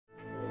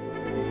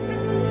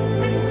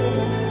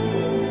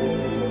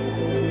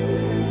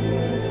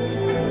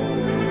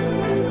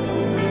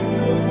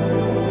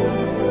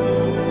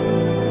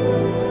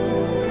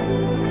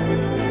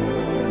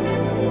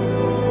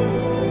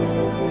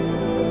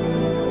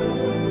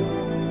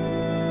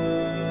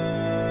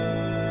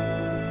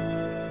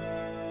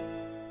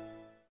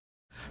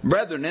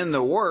Brethren, in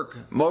the work,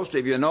 most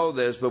of you know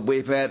this, but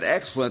we've had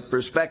excellent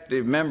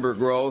prospective member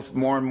growth.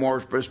 More and more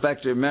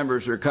prospective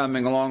members are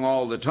coming along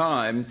all the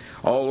time,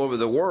 all over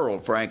the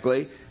world,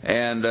 frankly.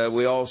 And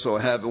we also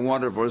have a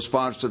wonderful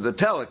response to the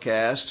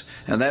telecast,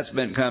 and that's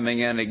been coming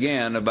in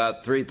again,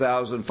 about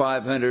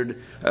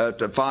 3,500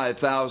 to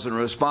 5,000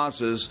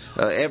 responses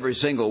every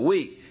single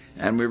week.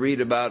 And we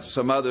read about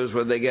some others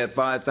where they get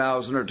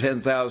 5,000 or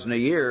 10,000 a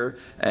year,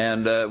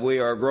 and we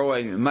are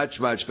growing much,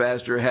 much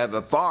faster, have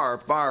a far,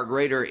 far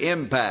greater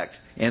impact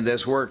in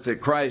this work that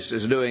Christ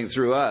is doing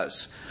through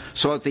us.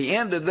 So at the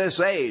end of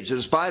this age,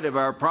 in spite of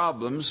our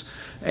problems,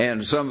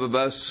 and some of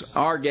us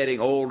are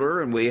getting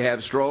older and we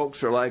have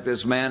strokes, or like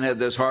this man had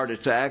this heart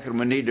attack, and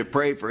we need to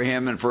pray for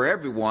him and for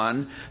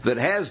everyone that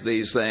has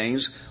these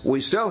things,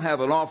 we still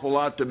have an awful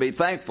lot to be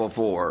thankful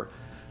for.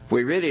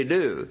 We really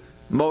do.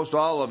 Most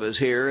all of us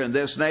here in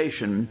this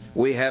nation,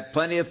 we have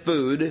plenty of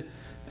food,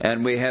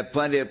 and we have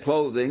plenty of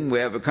clothing, we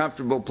have a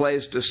comfortable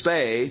place to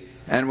stay,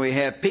 and we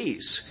have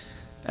peace.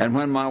 And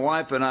when my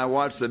wife and I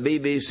watch the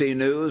BBC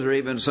News or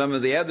even some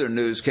of the other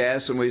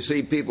newscasts, and we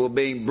see people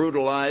being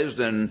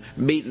brutalized and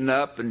beaten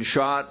up and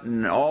shot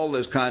and all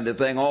this kind of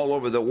thing all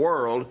over the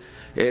world,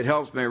 it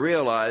helps me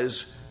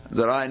realize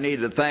that I need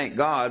to thank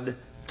God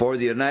for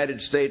the United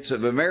States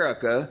of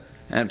America,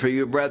 and for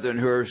you brethren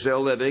who are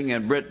still living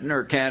in Britain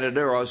or Canada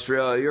or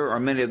Australia or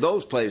many of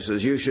those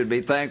places, you should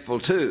be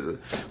thankful too.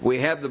 We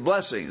have the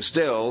blessing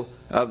still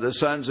of the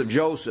sons of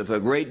Joseph,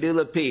 a great deal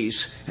of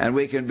peace, and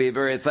we can be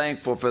very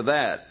thankful for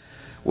that.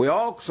 We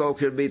also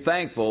could be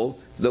thankful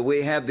that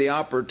we have the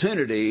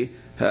opportunity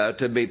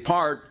to be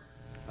part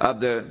of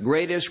the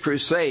greatest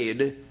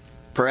crusade,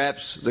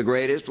 perhaps the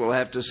greatest. We'll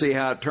have to see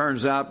how it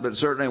turns out, but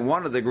certainly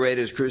one of the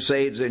greatest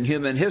crusades in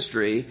human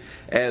history,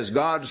 as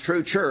God's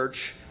true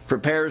church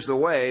prepares the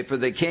way for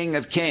the King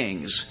of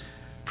Kings,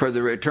 for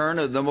the return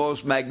of the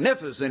most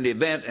magnificent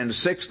event in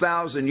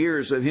 6,000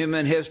 years of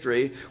human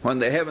history, when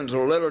the heavens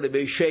will literally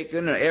be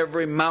shaken and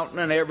every mountain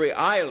and every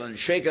island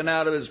shaken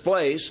out of its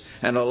place,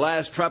 and the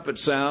last trumpet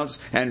sounds,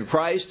 and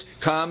Christ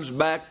comes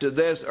back to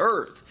this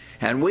earth.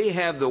 And we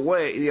have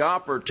the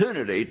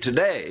opportunity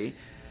today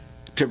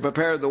to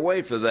prepare the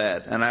way for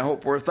that, and I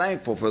hope we're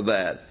thankful for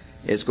that.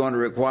 It's going to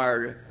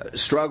require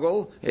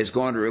struggle. It's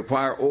going to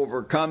require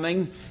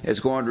overcoming. It's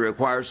going to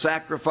require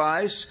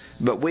sacrifice.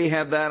 But we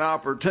have that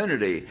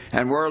opportunity.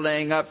 And we're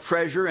laying up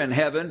treasure in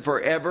heaven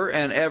forever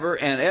and ever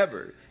and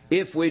ever,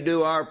 if we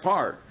do our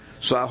part.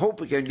 So I hope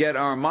we can get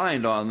our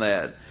mind on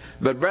that.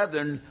 But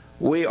brethren,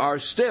 we are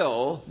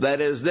still,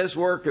 that is, this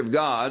work of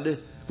God,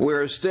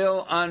 we're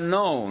still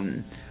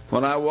unknown.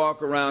 When I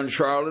walk around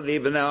Charlotte,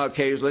 even now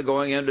occasionally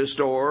going into a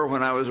store,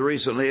 when I was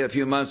recently, a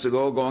few months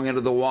ago, going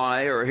into the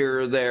Y or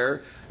here or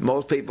there,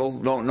 most people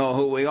don't know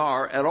who we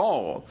are at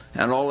all.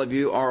 And all of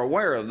you are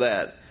aware of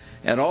that.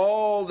 And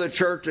all the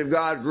Church of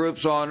God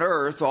groups on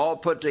earth, all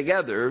put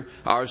together,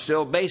 are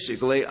still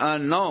basically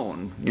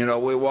unknown. You know,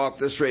 we walk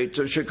the streets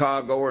of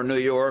Chicago or New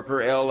York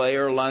or L.A.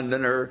 or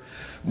London or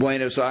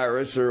Buenos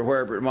Aires or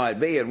wherever it might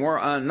be, and we're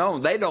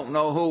unknown. They don't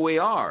know who we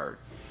are.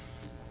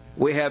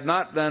 We have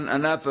not done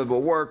enough of a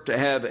work to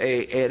have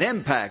an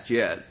impact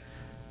yet.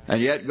 And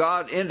yet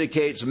God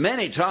indicates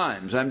many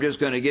times, I'm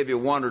just going to give you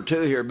one or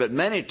two here, but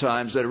many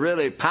times that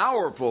really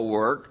powerful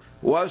work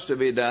was to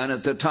be done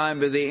at the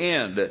time of the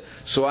end.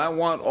 So I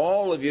want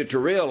all of you to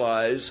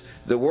realize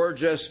that we're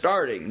just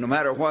starting. No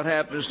matter what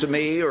happens to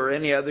me or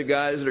any other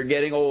guys that are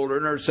getting older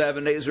in their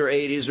 70s or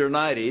 80s or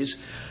 90s,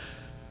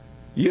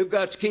 you've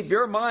got to keep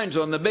your minds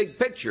on the big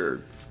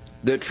picture.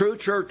 The true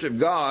church of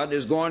God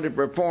is going to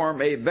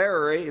perform a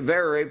very,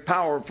 very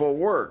powerful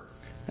work.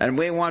 And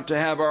we want to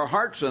have our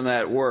hearts in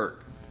that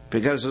work.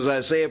 Because, as I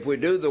say, if we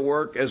do the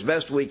work as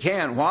best we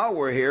can while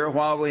we're here,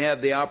 while we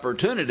have the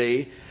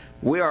opportunity,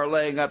 we are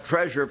laying up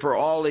treasure for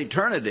all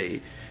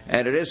eternity.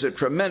 And it is a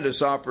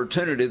tremendous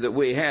opportunity that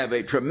we have.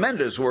 A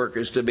tremendous work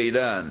is to be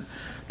done.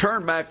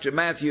 Turn back to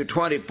Matthew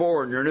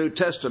 24 in your New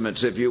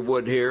Testaments, if you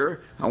would,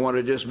 here. I want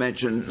to just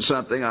mention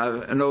something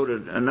I've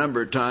noted a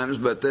number of times,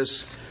 but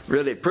this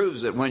really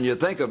proves it when you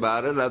think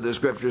about it. Other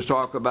scriptures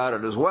talk about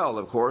it as well,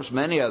 of course,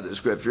 many other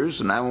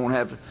scriptures, and I won't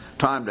have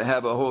time to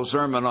have a whole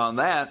sermon on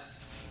that.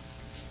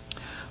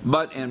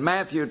 But in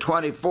Matthew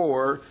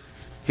 24,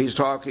 he's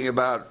talking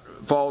about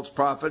false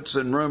prophets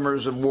and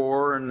rumors of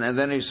war, and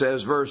then he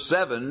says, verse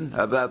 7,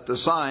 about the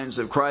signs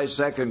of Christ's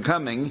second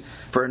coming.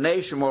 For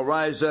nation will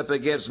rise up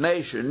against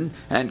nation,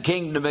 and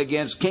kingdom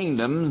against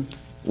kingdom,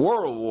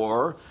 world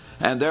war,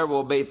 and there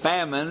will be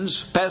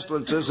famines,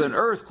 pestilences, and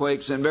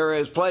earthquakes in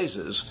various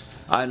places.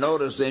 I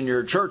noticed in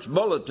your church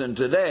bulletin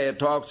today, it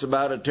talks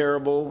about a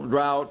terrible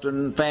drought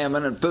and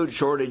famine and food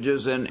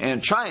shortages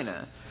in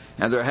China.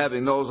 And they're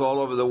having those all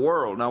over the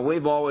world. Now,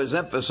 we've always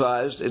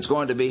emphasized it's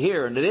going to be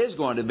here, and it is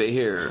going to be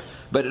here.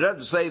 But it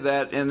doesn't say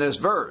that in this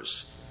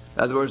verse.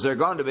 In other words, they're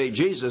going to be,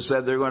 Jesus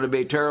said they're going to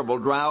be terrible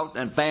drought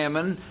and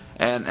famine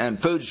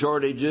and food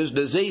shortages,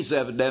 disease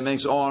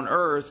epidemics on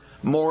earth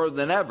more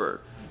than ever.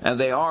 And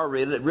they are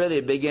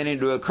really beginning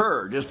to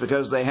occur. Just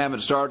because they haven't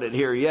started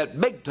here yet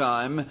big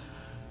time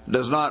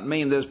does not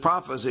mean this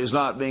prophecy is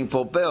not being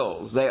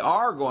fulfilled. They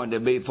are going to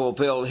be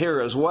fulfilled here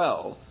as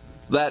well.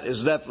 That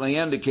is definitely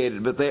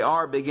indicated, but they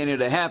are beginning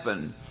to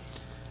happen.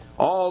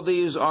 All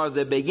these are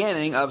the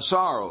beginning of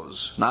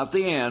sorrows. Not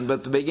the end,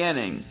 but the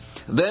beginning.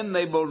 Then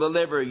they will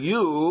deliver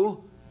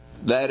you,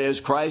 that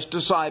is Christ's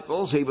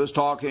disciples. He was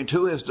talking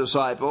to his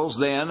disciples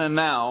then and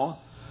now,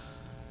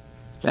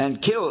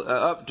 and kill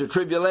up to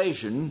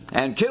tribulation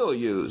and kill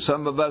you.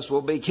 Some of us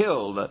will be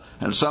killed,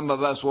 and some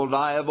of us will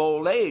die of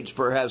old age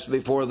perhaps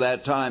before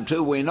that time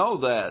too. We know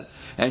that.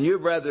 And you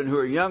brethren who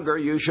are younger,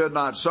 you should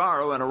not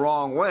sorrow in a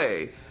wrong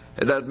way.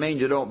 It doesn't mean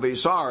you don't be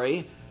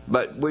sorry,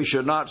 but we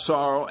should not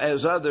sorrow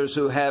as others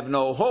who have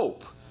no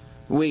hope.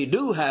 We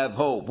do have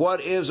hope.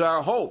 What is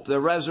our hope? The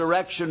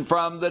resurrection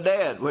from the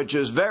dead, which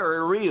is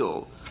very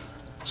real.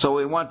 So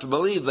we want to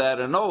believe that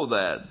and know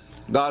that.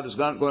 God is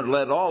not going to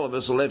let all of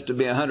us live to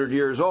be 100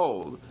 years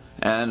old.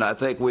 And I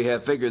think we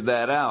have figured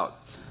that out.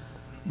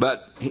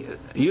 But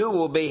you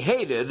will be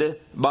hated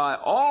by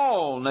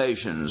all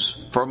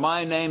nations for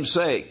my name's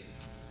sake.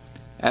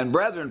 And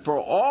brethren, for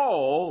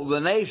all the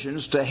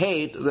nations to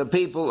hate the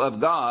people of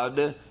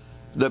God,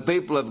 the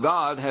people of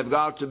God have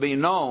got to be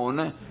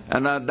known.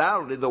 And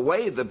undoubtedly the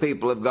way the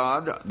people of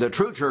God, the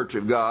true church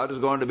of God, is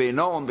going to be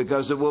known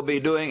because it will be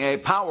doing a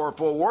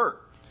powerful work.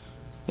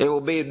 It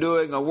will be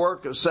doing a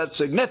work of such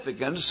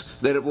significance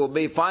that it will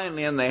be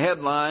finally in the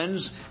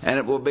headlines, and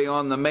it will be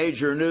on the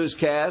major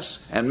newscasts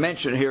and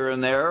mentioned here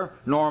and there,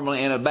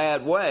 normally in a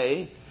bad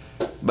way,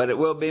 but it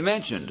will be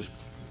mentioned.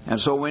 And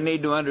so we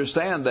need to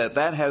understand that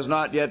that has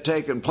not yet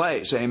taken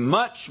place. A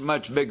much,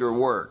 much bigger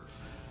work.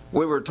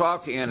 We were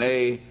talking in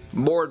a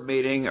board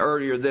meeting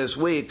earlier this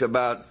week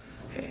about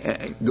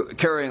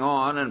carrying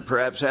on and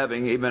perhaps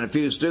having even a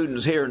few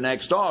students here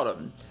next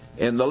autumn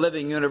in the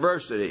Living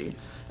University.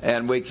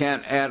 And we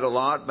can't add a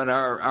lot, but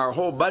our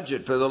whole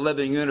budget for the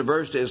Living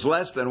University is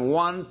less than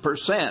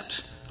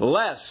 1%.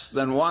 Less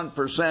than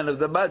 1% of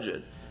the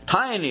budget.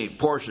 Tiny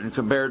portion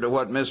compared to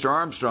what Mr.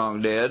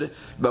 Armstrong did,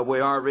 but we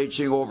are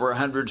reaching over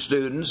 100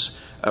 students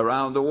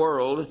around the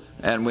world,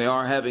 and we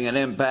are having an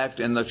impact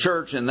in the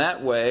church in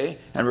that way,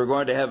 and we're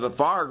going to have a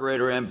far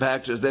greater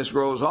impact as this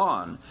grows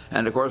on.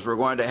 And of course we're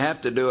going to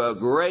have to do a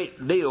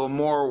great deal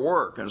more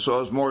work, and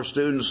so as more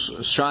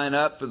students sign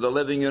up for the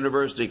Living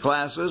University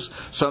classes,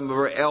 some of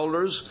our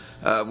elders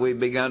we've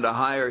begun to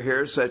hire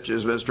here, such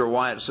as Mr.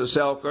 Wyatt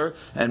Seselker,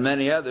 and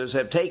many others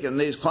have taken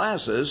these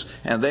classes,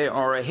 and they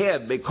are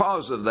ahead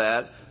because of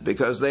that,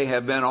 because they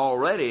have been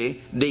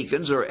already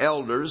deacons or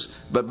elders,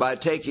 but by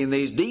taking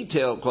these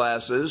detailed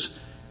classes,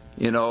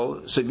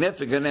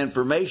 significant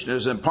information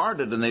is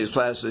imparted in these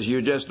classes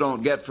you just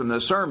don't get from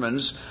the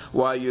sermons,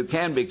 while you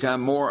can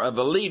become more of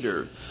a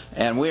leader.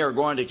 And we are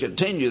going to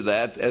continue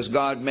that as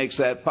God makes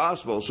that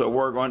possible. So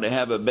we're going to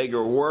have a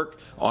bigger work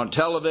on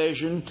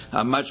television,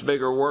 a much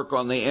bigger work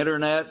on the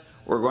internet.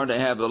 We're going to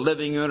have the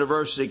Living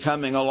University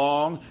coming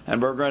along,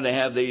 and we're going to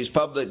have these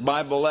public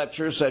Bible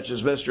lectures such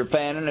as Mr.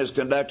 Fannin is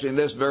conducting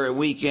this very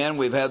weekend.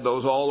 We've had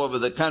those all over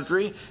the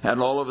country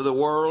and all over the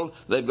world.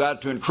 They've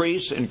got to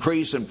increase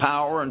in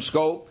power and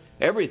scope,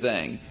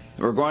 everything.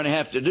 We're going to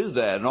have to do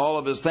that, and all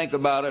of us think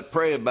about it,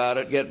 pray about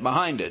it, get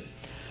behind it.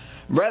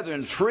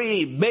 Brethren,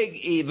 3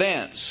 big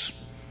events,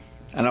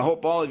 and I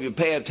hope all of you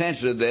pay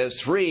attention to this,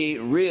 3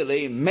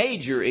 really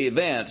major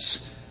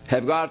events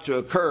have got to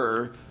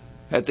occur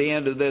at the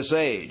end of this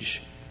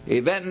age.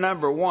 Event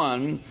number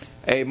 1,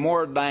 a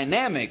more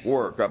dynamic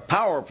work, a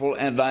powerful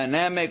and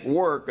dynamic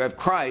work of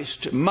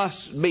Christ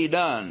must be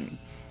done.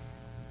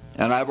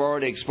 And I've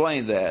already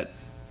explained that.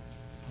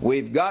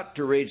 We've got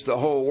to reach the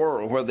whole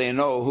world where they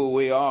know who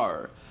we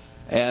are.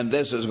 And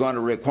this is going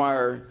to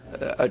require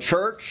a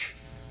church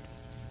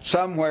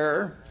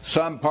somewhere,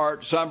 some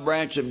part, some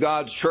branch of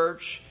God's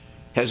church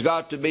has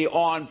got to be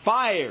on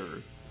fire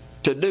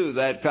to do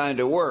that kind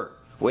of work.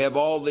 We have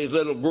all these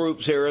little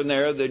groups here and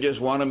there that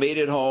just want to meet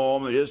at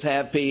home and just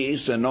have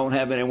peace and don't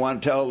have anyone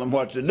tell them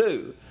what to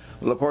do.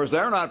 Well, of course,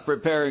 they're not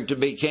preparing to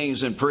be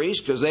kings and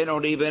priests because they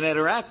don't even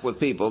interact with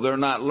people. They're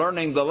not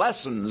learning the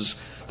lessons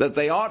that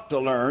they ought to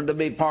learn to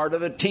be part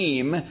of a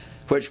team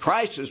which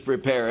Christ is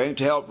preparing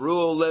to help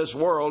rule this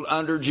world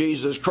under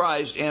Jesus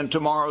Christ in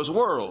tomorrow's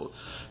world.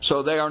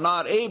 So they are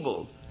not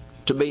able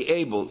to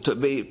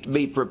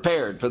be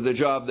prepared for the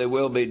job they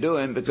will be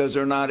doing because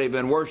they're not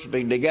even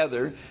worshiping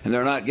together and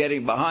they're not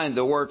getting behind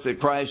the work that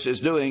Christ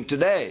is doing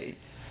today.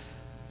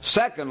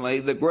 Secondly,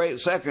 the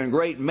second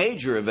great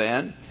major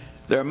event,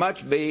 there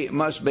must be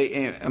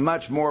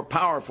much more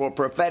powerful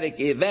prophetic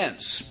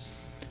events.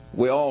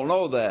 We all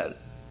know that.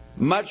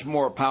 Much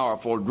more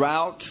powerful.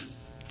 Drought,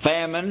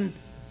 famine,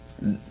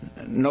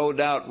 no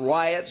doubt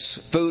riots,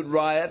 food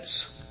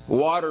riots,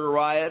 water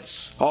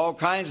riots, all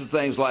kinds of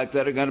things like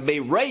that are going to be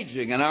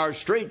raging in our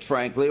streets,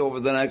 frankly, over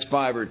the next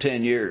 5 or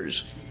 10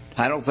 years.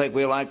 I don't think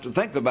we like to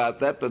think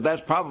about that, but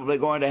that's probably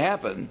going to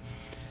happen.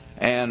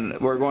 And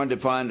we're going to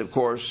find, of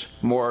course,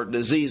 more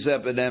disease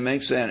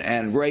epidemics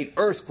and great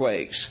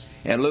earthquakes.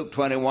 In Luke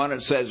 21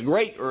 it says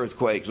great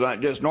earthquakes,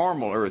 not just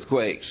normal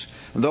earthquakes.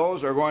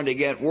 Those are going to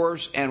get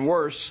worse and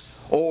worse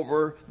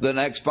over the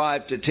next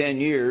 5 to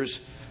 10 years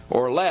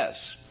or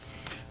less.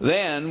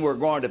 Then we're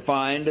going to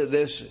find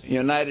this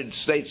United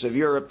States of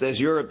Europe, this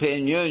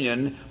European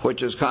Union,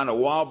 which is kind of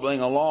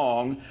wobbling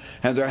along,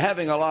 and they're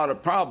having a lot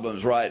of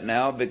problems right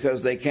now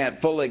because they can't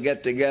fully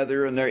get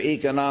together in their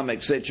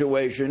economic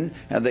situation,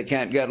 and they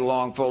can't get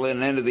along fully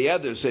in any of the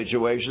other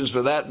situations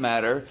for that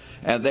matter,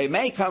 and they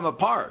may come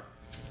apart.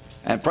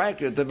 And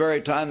frankly, at the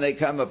very time they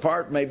come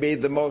apart may be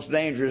the most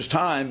dangerous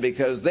time,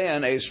 because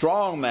then a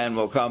strong man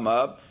will come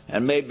up,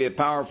 and maybe a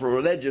powerful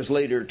religious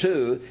leader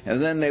too, and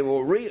then they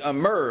will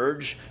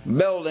re-emerge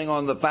building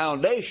on the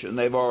foundation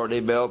they've already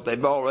built.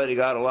 They've already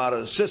got a lot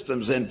of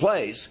systems in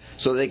place,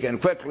 so they can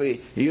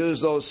quickly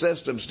use those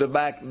systems to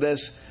back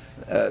this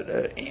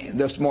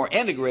more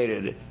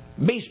integrated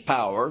beast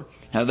power,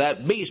 and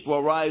that beast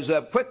will rise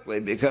up quickly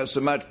because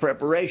so much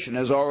preparation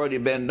has already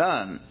been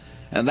done.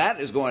 And that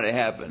is going to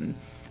happen.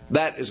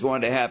 That is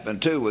going to happen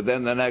too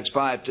within the next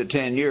 5 to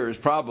 10 years,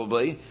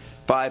 probably.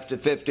 5 to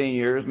 15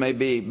 years may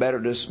be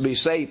better to be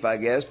safe, I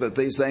guess, but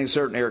these things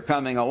certainly are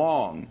coming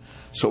along.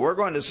 So we're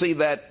going to see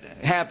that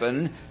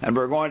happen, and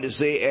we're going to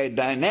see a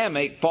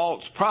dynamic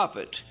false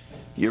prophet.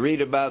 You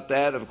read about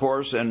that, of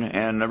course,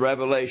 in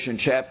Revelation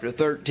chapter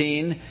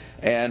 13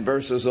 and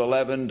verses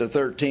 11 to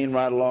 13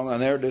 right along on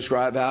there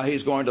describe how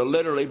he's going to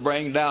literally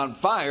bring down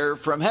fire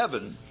from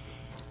heaven.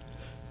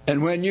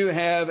 And when you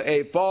have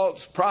a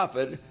false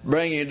prophet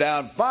bringing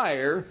down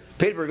fire,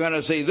 people are going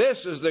to see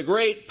this is the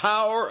great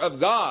power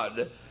of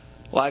God,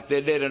 like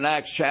they did in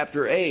Acts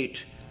chapter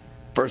 8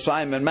 for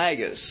Simon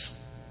Magus,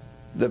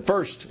 the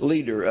first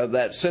leader of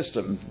that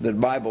system that the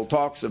Bible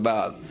talks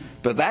about.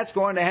 But that's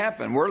going to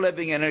happen. We're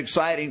living in an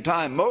exciting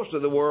time. Most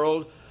of the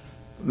world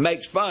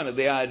makes fun of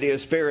the idea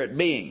of spirit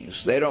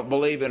beings. They don't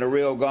believe in a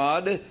real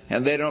God,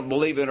 and they don't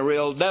believe in a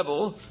real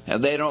devil,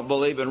 and they don't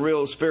believe in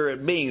real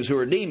spirit beings who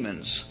are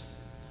demons.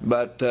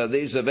 But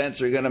these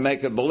events are going to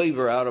make a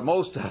believer out of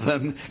most of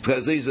them,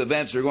 because these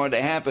events are going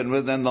to happen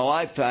within the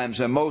lifetimes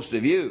of most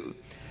of you.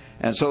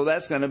 And so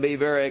that's going to be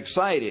very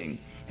exciting.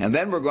 And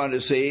then we're going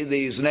to see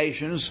these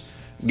nations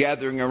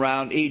gathering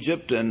around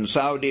Egypt and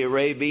Saudi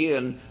Arabia,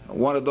 and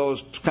one of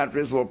those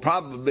countries will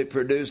probably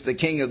produce the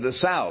king of the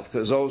south,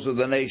 because those are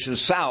the nations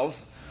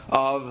south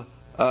of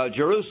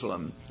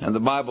Jerusalem. And the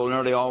Bible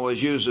nearly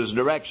always uses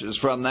directions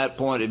from that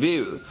point of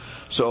view.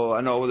 So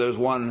I know there's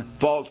one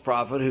false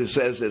prophet who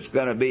says it's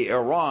going to be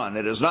Iran.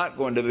 It is not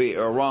going to be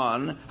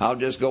Iran. I'll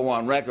just go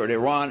on record.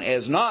 Iran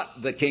is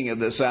not the king of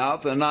the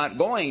south and not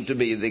going to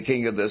be the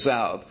king of the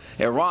south.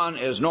 Iran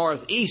is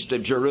northeast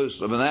of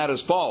Jerusalem, and that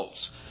is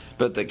false.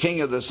 But the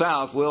king of the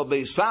south will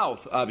be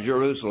south of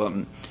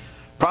Jerusalem.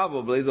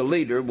 Probably the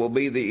leader will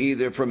be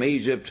either from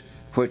Egypt,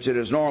 which it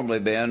has normally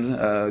been.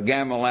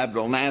 Gamal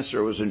Abdel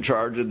Nasser was in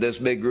charge of this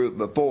big group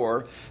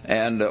before,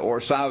 and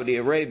or Saudi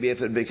Arabia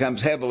if it becomes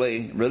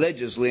heavily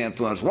religiously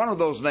influenced. One of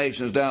those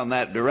nations down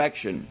that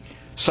direction,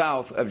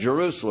 south of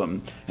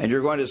Jerusalem, and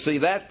you're going to see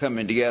that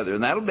coming together,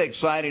 and that'll be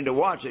exciting to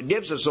watch. It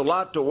gives us a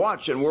lot to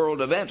watch in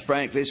world events,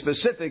 frankly,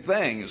 specific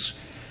things.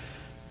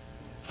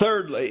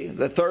 Thirdly,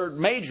 the third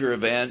major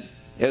event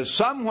is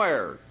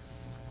somewhere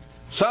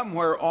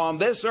on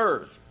this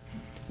earth,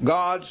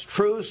 God's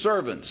true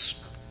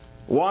servants,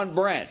 one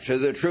branch of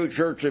the true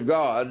church of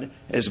God,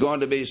 is going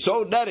to be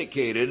so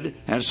dedicated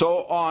and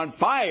so on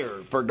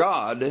fire for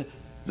God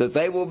that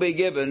they will be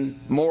given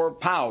more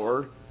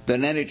power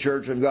than any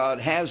church of God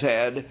has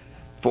had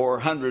for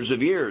hundreds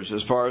of years,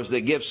 as far as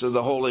the gifts of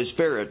the Holy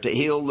Spirit, to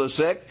heal the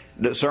sick,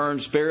 discern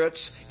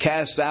spirits,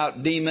 cast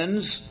out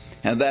demons,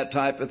 and that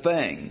type of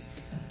thing.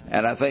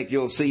 And I think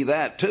you'll see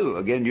that too.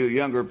 Again, you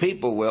younger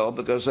people will,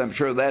 because I'm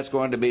sure that's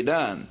going to be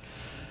done.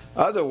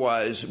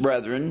 Otherwise,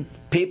 brethren,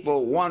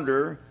 people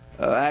wonder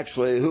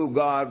actually who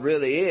God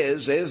really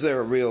is. Is there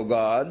a real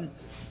God?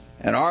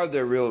 And are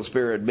there real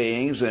spirit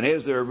beings? And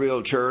is there a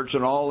real church?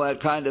 And all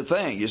that kind of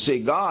thing. You see,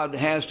 God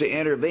has to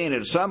intervene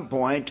at some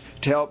point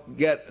to help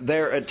get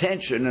their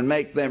attention and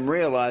make them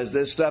realize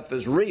this stuff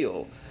is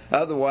real.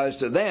 Otherwise,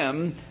 to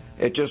them,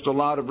 it's just a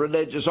lot of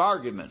religious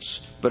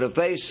arguments. But if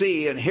they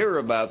see and hear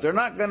about it, they're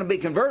not going to be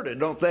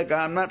converted.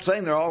 I'm not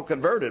saying they're all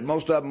converted.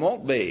 Most of them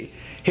won't be.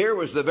 Here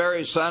was the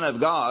very Son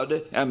of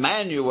God,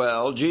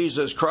 Emmanuel,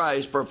 Jesus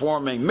Christ,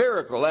 performing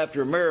miracle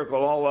after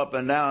miracle all up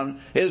and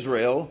down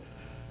Israel,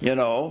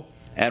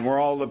 And were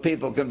all the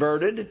people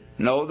converted?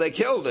 No, they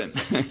killed him.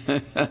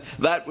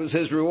 That was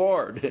his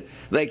reward.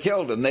 They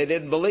killed him. They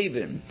didn't believe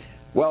him.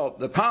 Well,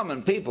 the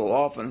common people,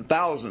 often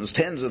thousands,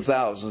 tens of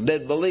thousands,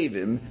 did believe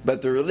him,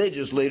 but the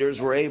religious leaders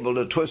were able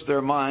to twist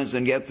their minds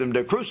and get them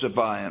to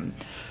crucify him.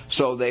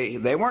 So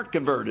they weren't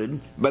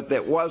converted, but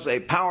that was a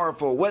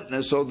powerful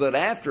witness, so that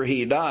after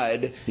he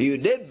died, you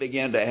did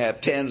begin to have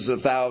tens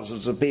of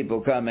thousands of people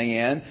coming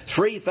in.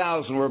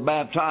 3,000 were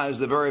baptized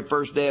the very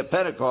first day of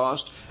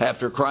Pentecost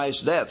after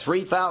Christ's death.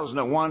 3,000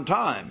 at one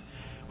time.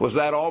 Was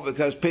that all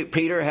because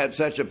Peter had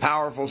such a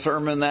powerful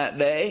sermon that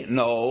day?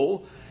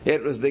 No.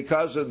 It was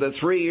because of the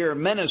 3-year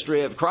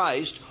ministry of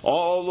Christ,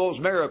 all those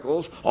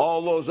miracles,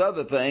 all those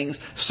other things,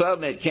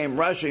 suddenly it came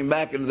rushing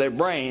back into their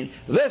brain.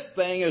 This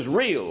thing is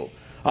real.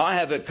 I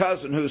have a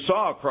cousin who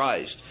saw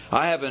Christ.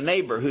 I have a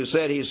neighbor who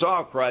said he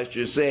saw Christ.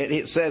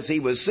 It says he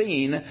was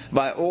seen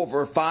by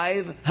over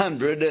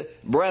 500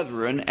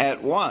 brethren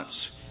at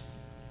once.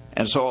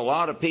 And so a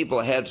lot of people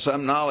had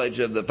some knowledge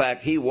of the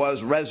fact he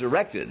was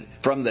resurrected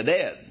from the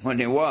dead when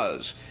he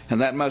was.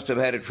 And that must have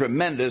had a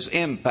tremendous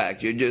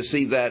impact. You just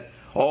see that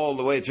all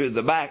the way through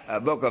the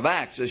book of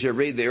Acts. As you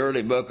read the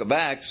early book of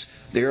Acts,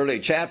 the early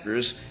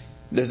chapters,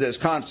 there's this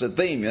constant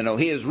theme.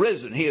 He is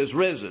risen, he is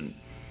risen.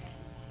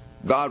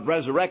 God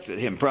resurrected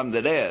him from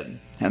the dead.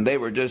 And they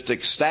were just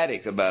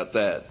ecstatic about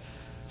that.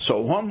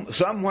 So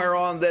somewhere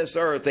on this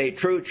earth, a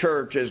true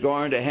church is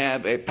going to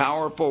have a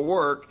powerful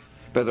work,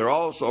 but they're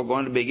also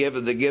going to be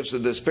given the gifts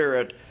of the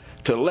Spirit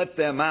to lift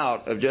them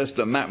out of just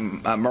a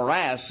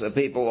morass of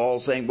people all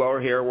saying, well, we're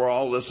here, we're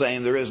all the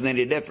same, there isn't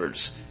any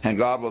difference. And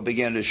God will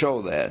begin to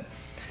show that.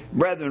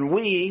 Brethren,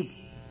 we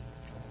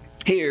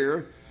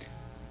here,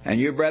 and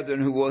you brethren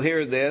who will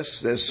hear this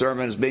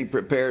sermon is being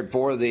prepared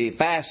for the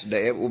fast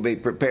day. It will be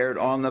prepared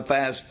on the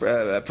fast,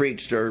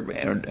 preached or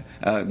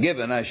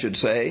given, I should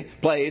say,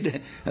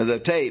 played the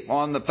tape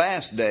on the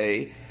fast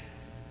day.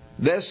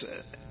 This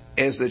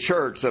is the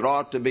church that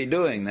ought to be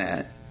doing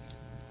that.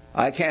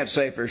 I can't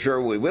say for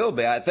sure we will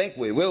be. I think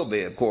we will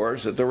be, of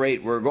course, at the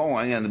rate we're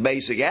going and the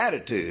basic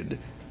attitude.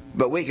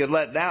 But we could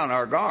let down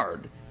our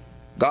guard.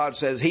 God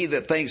says, he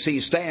that thinks he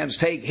stands,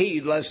 take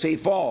heed lest he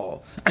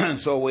fall.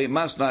 So we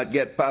must not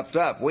get puffed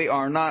up. We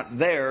are not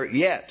there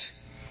yet.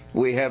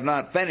 We have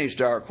not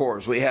finished our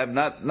course. We have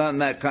not done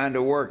that kind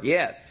of work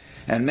yet.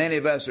 And many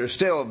of us are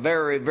still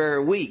very,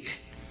 very weak,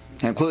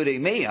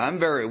 including me. I'm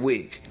very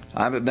weak.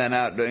 I've been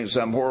out doing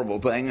some horrible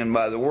thing, and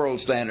by the world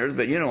standards,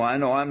 but I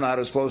know I'm not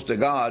as close to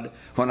God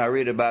when I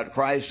read about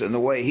Christ and the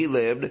way he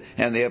lived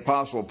and the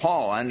Apostle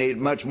Paul. I need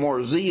much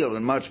more zeal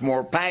and much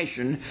more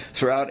passion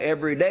throughout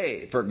every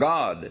day for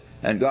God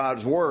and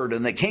God's Word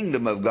and the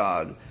kingdom of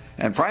God.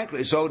 And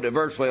frankly, so to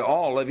virtually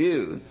all of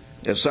you.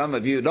 If some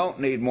of you don't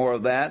need more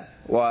of that,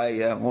 why,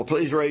 well,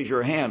 please raise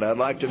your hand. I'd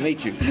like to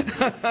meet you.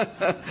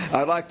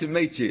 I'd like to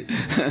meet you.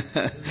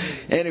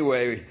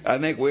 Anyway, I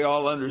think we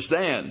all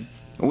understand.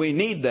 We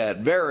need that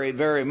very,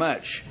 very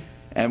much.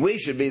 And we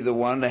should be the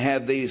one to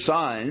have these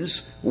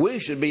signs. We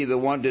should be the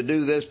one to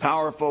do this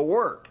powerful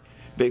work.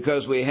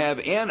 Because we have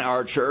in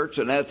our church,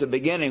 and at the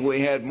beginning we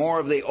had more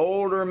of the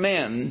older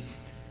men,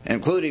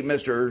 including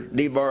Mr.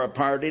 DeBar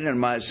Parding and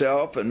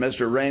myself, and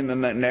Mr.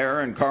 Raymond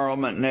McNair and Carl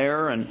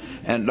McNair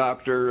and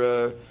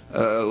Dr.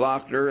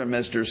 Lochner and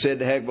Mr.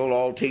 Sid Hegel,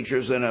 all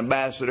teachers and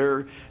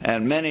ambassador,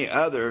 and many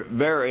other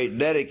very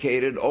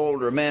dedicated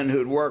older men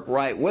who'd worked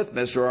right with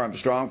Mr.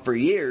 Armstrong for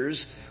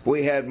years.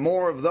 We had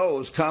more of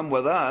those come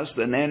with us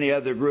than any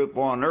other group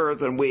on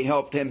earth, and we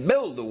helped him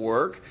build the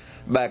work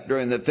back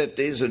during the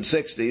 50s and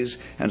 60s.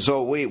 And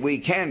so we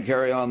can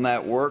carry on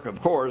that work, of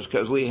course,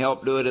 because we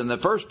helped do it in the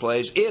first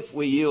place if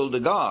we yield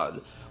to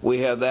God. We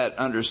have that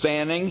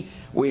understanding,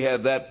 we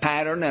have that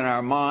pattern in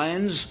our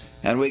minds,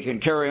 and we can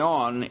carry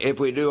on if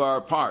we do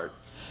our part.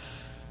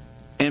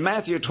 In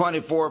Matthew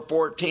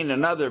 24:14,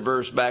 another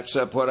verse backs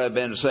up what I've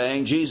been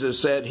saying. Jesus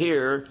said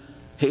here,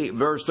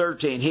 verse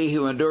 13, he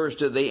who endures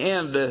to the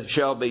end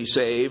shall be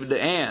saved.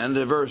 And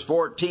verse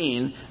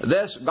 14,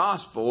 this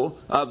gospel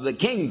of the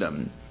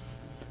kingdom,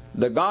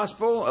 the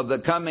gospel of the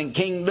coming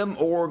kingdom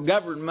or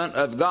government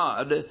of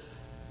God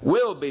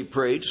will be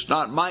preached,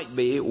 not might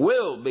be,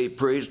 will be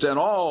preached in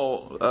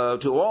all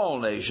to all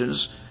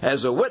nations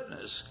as a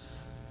witness.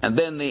 And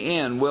then the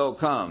end will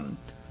come.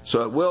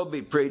 So it will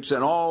be preached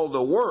in all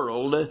the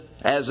world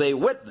as a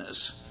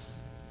witness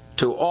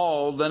to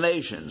all the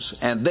nations.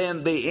 And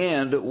then the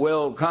end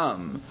will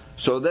come.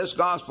 So this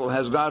gospel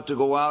has got to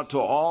go out to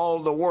all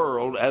the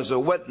world as a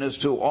witness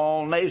to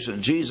all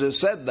nations. Jesus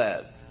said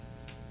that.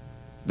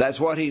 That's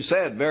what he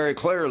said very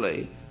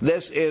clearly.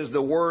 This is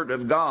the Word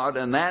of God,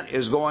 and that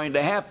is going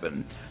to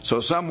happen. So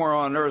somewhere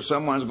on earth,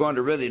 someone's going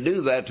to really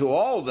do that to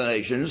all the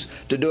nations,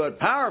 to do it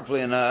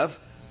powerfully enough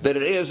that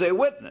it is a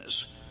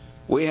witness.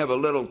 We have a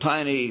little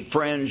tiny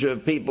fringe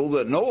of people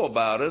that know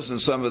about us in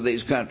some of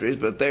these countries,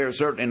 but they are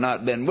certainly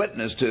not been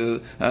witnessed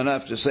to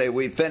enough to say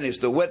we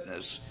finished the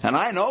witness. And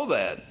I know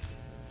that.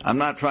 I'm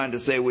not trying to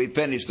say we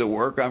finished the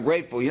work. I'm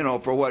grateful,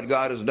 for what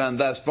God has done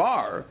thus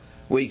far.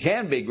 We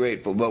can be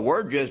grateful, but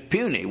we're just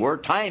puny. We're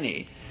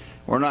tiny.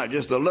 We're not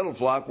just the little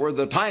flock, we're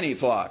the tiny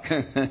flock.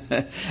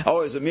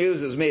 Always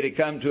amuses me to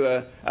come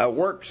to a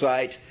work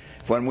site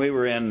when we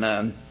were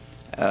in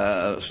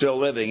still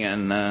living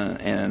in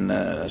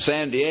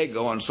San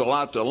Diego on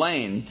Salata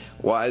Lane.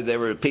 Why, there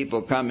were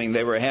people coming,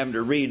 they were having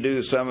to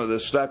redo some of the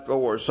stucco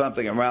or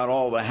something around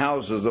all the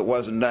houses that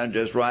wasn't done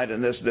just right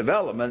in this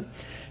development.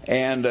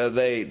 And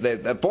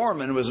the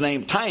foreman was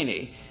named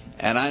Tiny.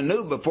 And I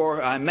knew before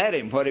I met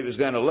him what he was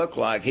going to look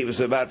like. He was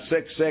about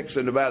 6'6"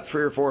 and about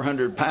 300 or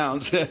 400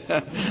 pounds.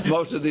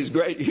 Most of these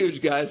great,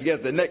 huge guys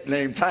get the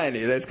nickname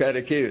Tiny. That's kind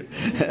of cute.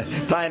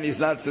 Tiny's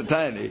not so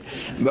tiny.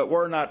 But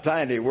we're not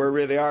tiny. We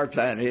really are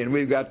tiny. And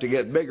we've got to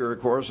get bigger,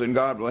 of course, and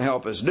God will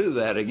help us do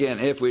that, again,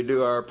 if we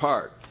do our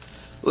part.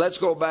 Let's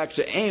go back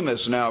to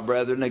Amos now,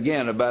 brethren,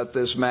 again, about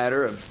this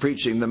matter of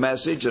preaching the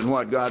message and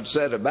what God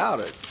said about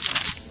it.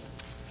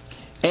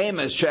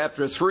 Amos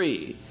chapter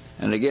 3.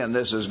 And again,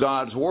 this is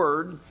God's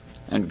Word,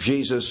 and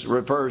Jesus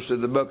refers to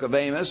the book of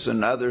Amos,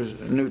 and other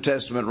New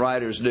Testament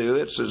writers do.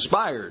 It's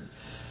inspired.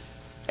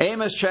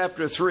 Amos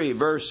chapter 3,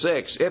 verse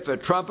 6. If a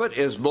trumpet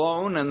is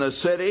blown in the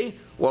city,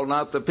 will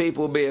not the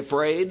people be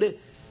afraid?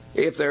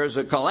 If there is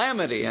a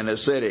calamity in a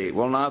city,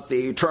 will not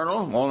the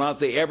Eternal, will not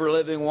the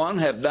ever-living One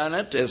have done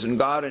it? Isn't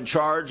God in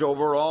charge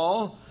over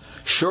all?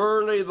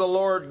 Surely the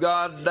Lord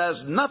God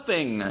does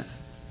nothing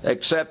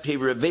except He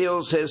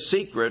reveals His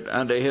secret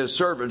unto His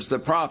servants, the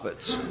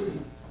prophets.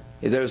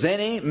 If there's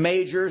any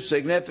major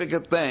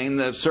significant thing,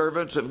 the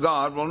servants of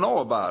God will know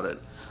about it.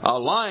 A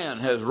lion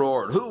has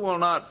roared. Who will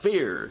not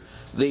fear?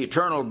 The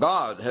eternal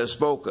God has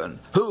spoken.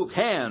 Who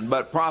can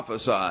but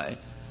prophesy?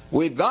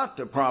 We've got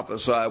to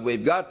prophesy.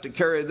 We've got to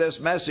carry this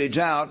message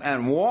out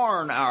and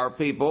warn our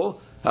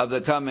people of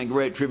the coming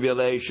great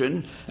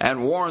tribulation,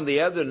 and warn the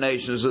other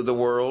nations of the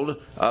world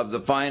of the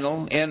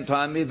final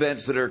end-time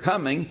events that are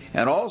coming,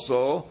 and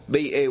also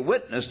be a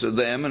witness to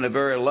them in a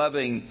very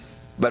loving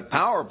but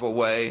powerful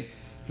way.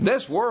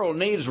 This world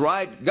needs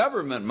right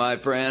government, my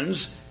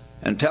friends,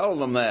 and tell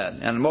them that.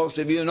 And most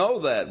of you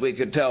know that. We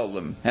could tell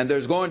them. And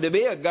there's going to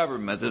be a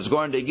government that's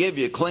going to give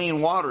you clean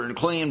water and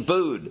clean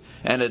food,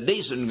 and a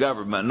decent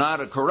government,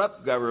 not a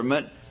corrupt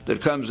government that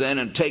comes in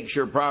and takes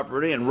your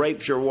property and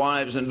rapes your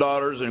wives and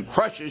daughters and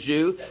crushes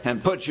you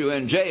and puts you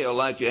in jail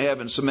like you have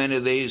in so many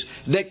of these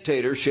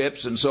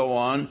dictatorships and so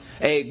on.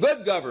 A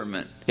good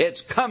government.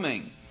 It's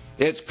coming.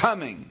 It's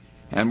coming.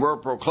 And we're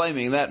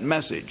proclaiming that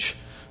message.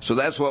 So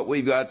that's what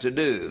we've got to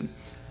do.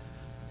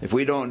 If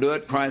we don't do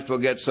it, Christ will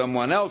get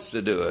someone else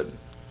to do it.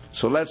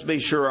 So let's be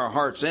sure our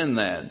heart's in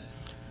that.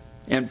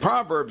 In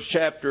Proverbs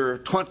chapter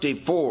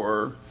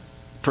 24,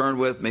 turn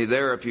with me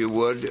there if you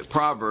would.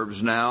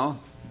 Proverbs now.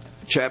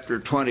 Chapter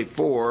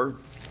 24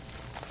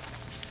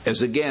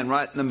 is again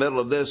right in the middle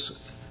of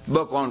this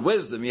book on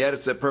wisdom, yet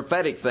it's a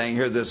prophetic thing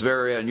here that's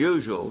very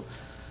unusual.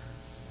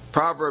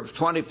 Proverbs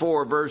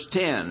 24 verse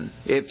 10.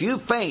 If you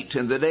faint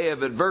in the day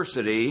of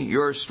adversity,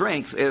 your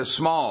strength is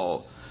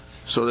small.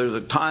 So there's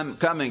a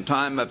coming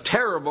time of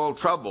terrible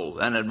trouble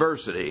and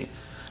adversity.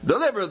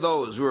 Deliver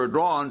those who are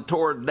drawn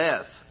toward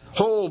death.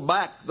 Hold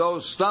back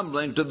those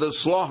stumbling to the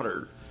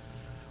slaughter.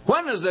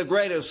 When is the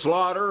greatest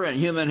slaughter in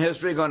human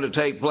history going to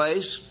take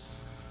place?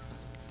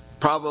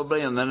 Probably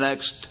in the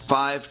next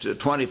 5 to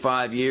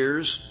 25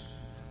 years.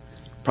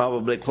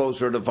 Probably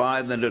closer to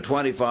 5 than to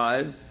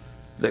 25.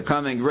 The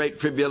coming great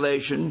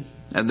tribulation,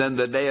 and then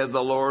the day of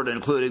the Lord,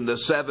 including the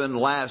 7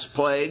 last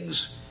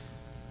plagues.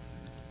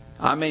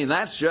 I mean,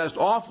 that's just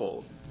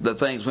awful, the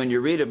things when you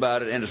read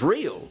about it, and it's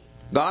real.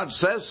 God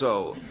says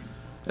so.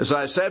 As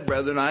I said,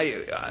 brethren,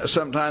 I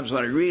sometimes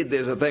when I read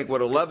this, I think,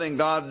 would a loving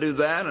God do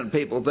that? And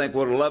people think,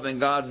 would a loving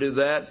God do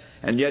that?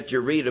 And yet you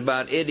read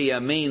about Idi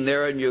Amin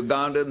there in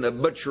Uganda and the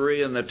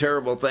butchery and the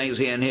terrible things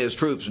he and his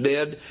troops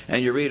did.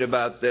 And you read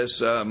about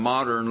this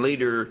modern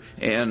leader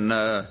in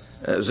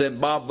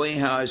Zimbabwe,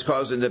 how he's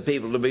causing the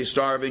people to be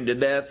starving to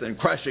death and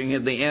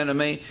crushing the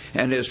enemy,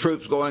 and his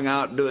troops going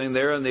out doing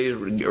there, and these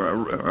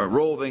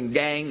roving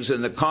gangs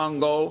in the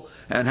Congo,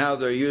 and how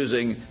they're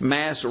using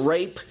mass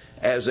rape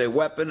as a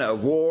weapon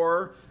of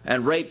war,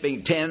 and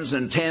raping tens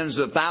and tens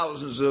of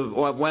thousands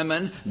of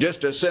women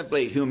just to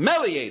simply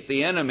humiliate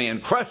the enemy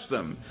and crush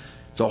them.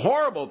 It's a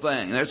horrible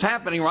thing. It's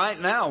happening right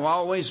now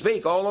while we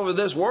speak all over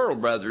this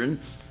world, brethren.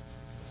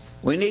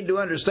 We need to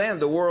understand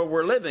the world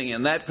we're living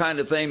in. That kind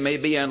of thing may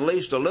be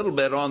unleashed a little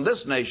bit on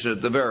this nation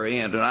at the very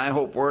end, and I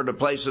hope we're at a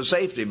place of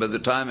safety by the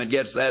time it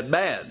gets that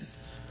bad.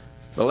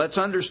 But let's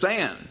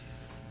understand,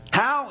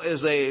 how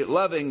is a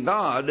loving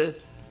God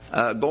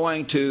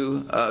going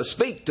to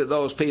speak to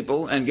those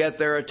people and get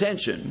their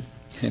attention?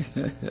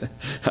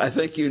 I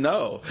think you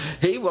know.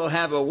 He will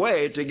have a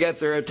way to get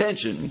their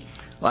attention.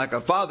 Like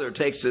a father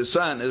takes his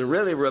son, his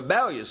really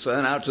rebellious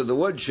son, out to the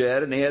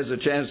woodshed, and he has a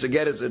chance to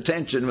get his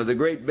attention with a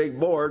great big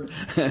board.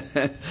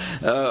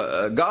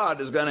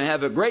 God is going to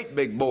have a great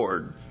big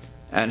board,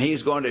 and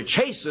He's going to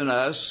chasten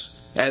us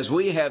as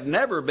we have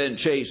never been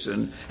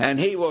chastened, and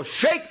He will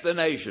shake the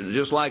nation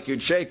just like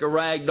you'd shake a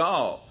rag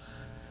doll.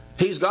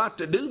 He's got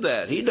to do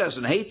that. He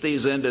doesn't hate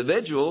these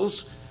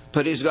individuals,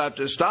 but He's got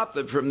to stop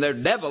them from their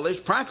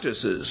devilish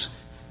practices.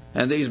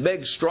 And these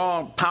big,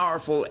 strong,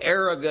 powerful,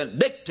 arrogant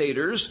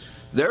dictators,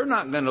 they're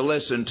not going to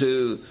listen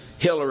to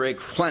Hillary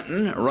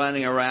Clinton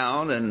running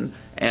around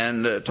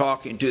and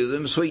talking to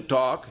them, sweet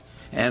talk,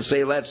 and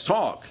say, let's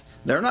talk.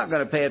 They're not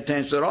going to pay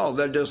attention at all.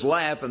 They'll just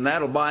laugh, and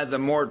that'll buy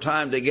them more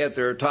time to get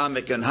their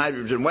atomic and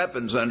hydrogen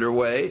weapons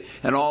underway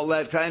and all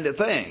that kind of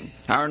thing.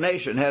 Our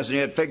nation hasn't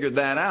yet figured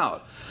that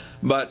out.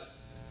 But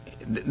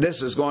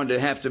this is going to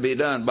have to be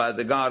done by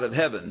the God of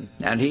heaven,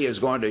 and He is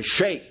going to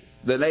shake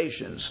the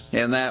nations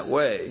in that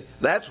way.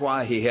 That's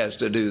why He has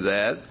to do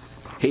that.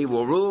 He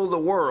will rule the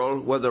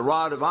world with a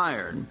rod of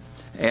iron,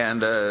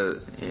 and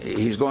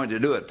He's going to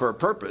do it for a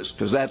purpose,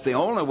 because that's the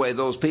only way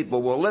those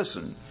people will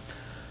listen.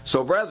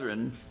 So,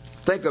 brethren,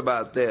 think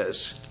about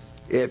this.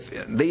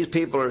 If these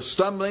people are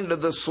stumbling to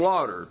the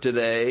slaughter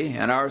today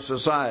in our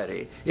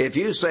society, if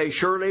you say,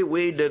 surely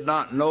we did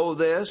not know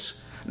this,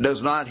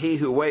 does not He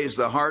who weighs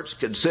the hearts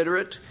consider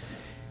it?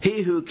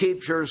 He who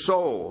keeps your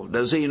soul,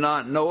 does He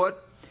not know it?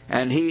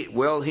 And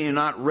will He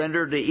not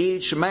render to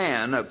each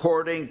man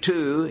according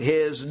to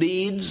his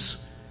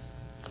deeds?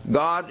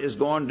 God is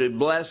going to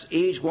bless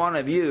each one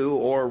of you,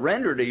 or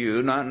render to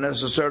you, not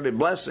necessarily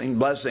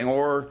blessing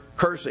or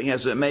cursing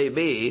as it may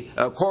be,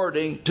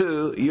 according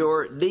to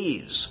your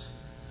deeds.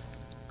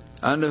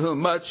 Unto whom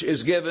much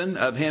is given,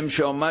 of him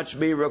shall much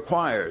be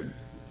required.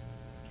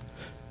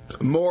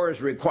 More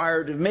is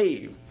required of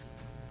me,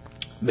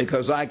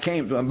 because I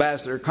came to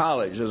Ambassador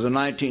College as a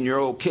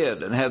 19-year-old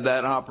kid and had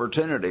that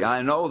opportunity.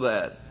 I know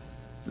that.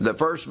 The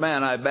first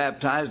man I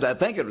baptized, I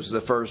think it was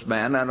the first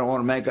man, I don't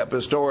want to make up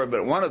a story,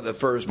 but one of the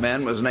first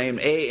men was named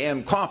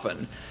A.M.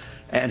 Coffin,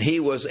 and he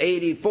was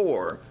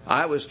 84.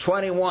 I was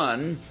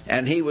 21,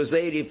 and he was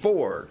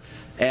 84.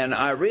 And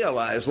I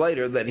realized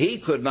later that he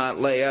could not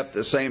lay up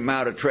the same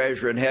amount of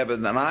treasure in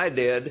heaven that I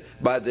did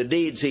by the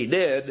deeds he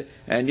did,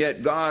 and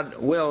yet God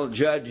will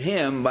judge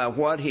him by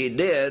what he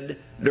did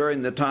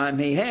during the time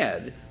he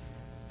had.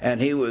 And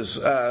he was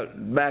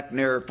back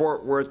near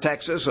Fort Worth,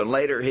 Texas, and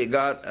later he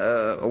got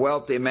a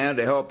wealthy man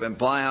to help him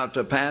fly out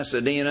to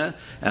Pasadena,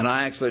 and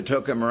I actually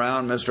took him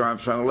around. Mr.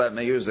 Armstrong let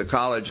me use the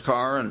college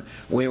car, and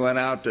we went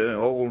out to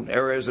old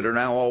areas that are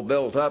now all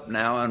built up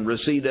now, and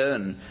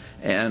Reseda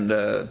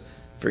and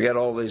forget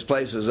all these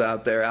places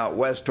out there out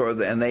west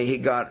toward and he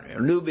got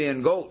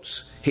Nubian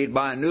goats. He'd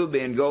buy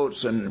Nubian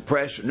goats and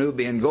fresh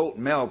Nubian goat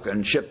milk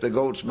and ship the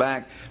goats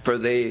back for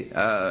the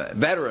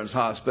Veterans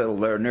Hospital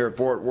there near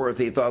Fort Worth.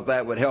 He thought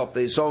that would help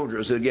these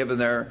soldiers who'd given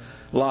their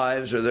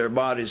lives or their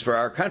bodies for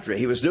our country.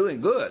 He was doing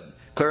good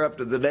clear up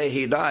to the day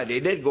he died. He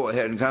did go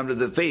ahead and come to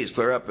the feast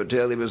clear up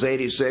until he was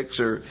 86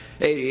 or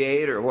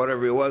 88 or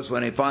whatever he was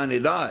when he finally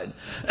died.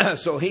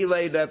 So he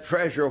laid up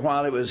treasure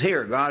while he was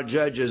here. God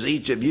judges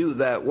each of you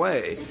that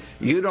way.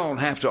 You don't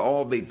have to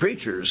all be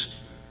preachers,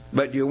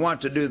 but you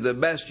want to do the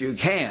best you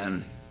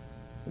can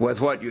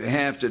with what you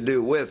have to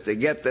do with to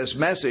get this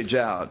message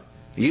out.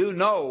 You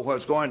know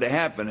what's going to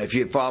happen if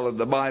you followed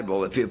the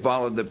Bible, if you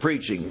followed the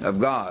preaching of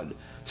God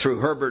through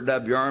Herbert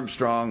W.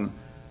 Armstrong,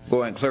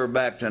 going clear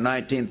back to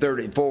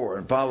 1934,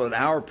 and followed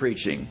our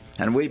preaching.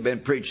 And we've been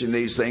preaching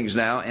these things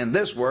now in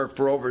this work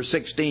for over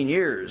 16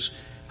 years.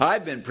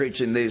 I've been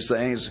preaching these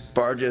things,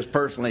 far just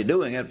personally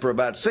doing it, for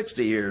about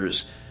 60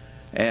 years.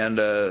 And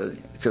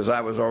because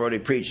I was already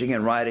preaching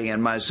and writing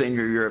in my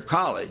senior year of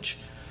college.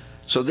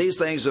 So these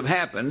things have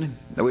happened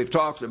that we've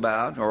talked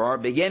about, or are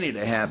beginning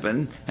to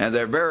happen, and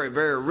they're very,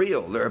 very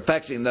real. They're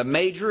affecting the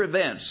major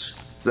events,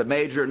 the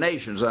major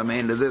nations, of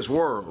this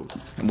world.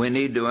 And we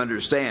need to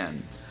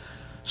understand.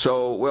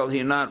 So will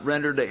He not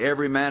render to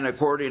every man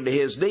according to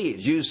his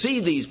deeds? You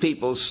see these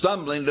people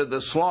stumbling to the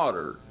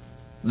slaughter.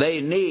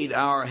 They need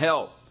our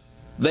help.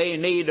 They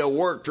need a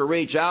work to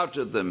reach out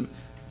to them.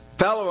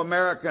 Fellow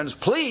Americans,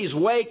 please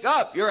wake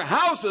up. Your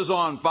house is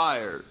on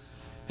fire.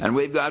 And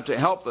we've got to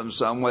help them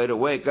some way to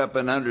wake up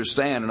and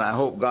understand. And I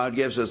hope God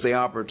gives us the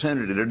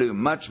opportunity to do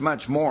much,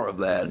 much more of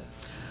that.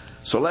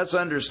 So let's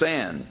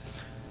understand.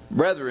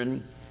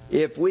 Brethren,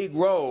 if we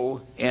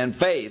grow in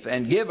faith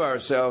and give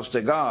ourselves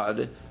to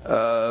God,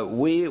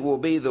 we will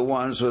be the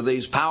ones with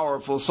these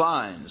powerful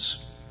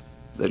signs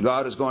that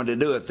God is going to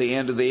do at the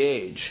end of the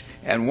age.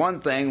 And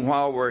one thing,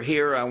 while we're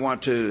here, I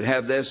want to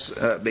have this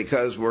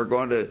because we're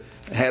going to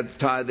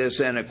tie this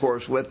in, of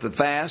course, with the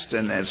fast,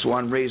 and that's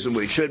one reason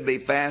we should be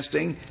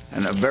fasting,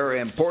 and a very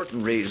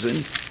important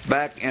reason.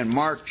 Back in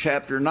Mark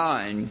chapter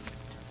 9,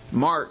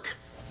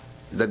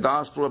 the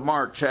Gospel of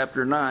Mark,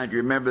 chapter 9, you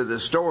remember the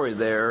story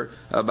there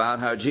about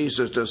how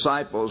Jesus'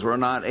 disciples were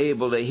not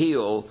able to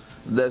heal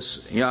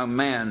this young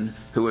man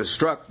who was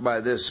struck by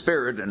this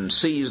spirit and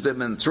seized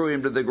him and threw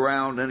him to the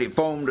ground, and he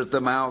foamed at the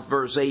mouth,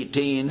 verse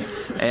 18,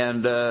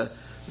 and the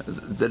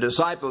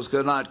disciples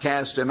could not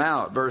cast him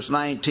out. Verse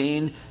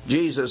 19,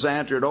 Jesus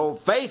answered, O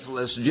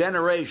faithless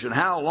generation,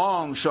 how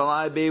long shall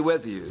I be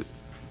with you?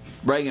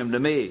 Bring him to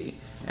me.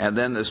 And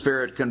then the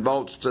spirit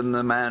convulsed, and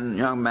the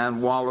young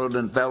man wallowed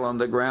and fell on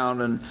the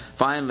ground, and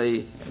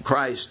finally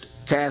Christ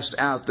cast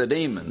out the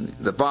demon.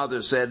 The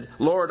father said,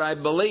 Lord, I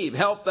believe,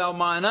 help thou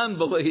mine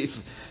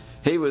unbelief.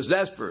 He was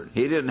desperate.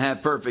 He didn't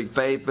have perfect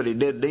faith, but he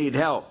did need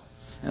help.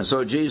 And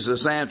so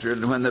Jesus answered,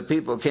 and when the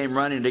people came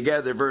running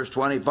together, verse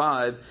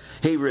 25,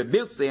 he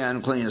rebuked the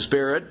unclean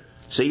spirit.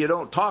 See, you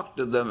don't talk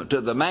to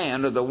the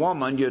man or the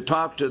woman, you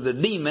talk to the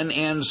demon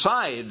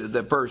inside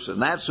the person.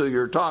 That's who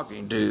you're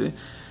talking to.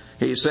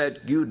 He said,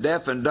 you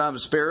deaf and dumb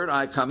spirit,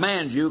 I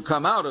command you,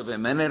 come out of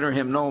him and enter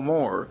him no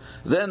more.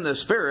 Then the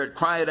spirit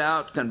cried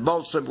out,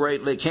 convulsed him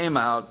greatly, came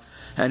out,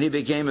 and he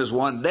became as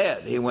one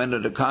dead. He went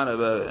into kind of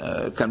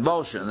a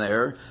convulsion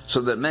there,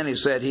 so that many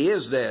said, he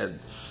is dead.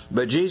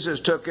 But Jesus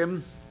took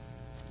him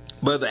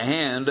by the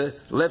hand,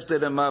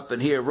 lifted him up,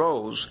 and he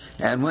arose.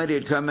 And when he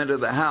had come into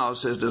the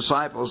house, his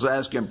disciples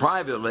asked him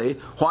privately,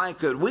 why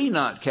could we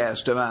not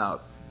cast him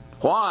out?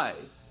 Why?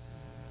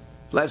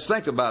 Let's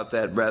think about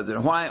that,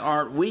 brethren. Why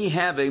aren't we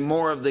having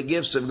more of the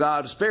gifts of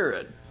God's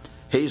Spirit?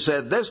 He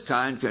said this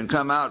kind can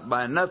come out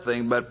by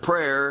nothing but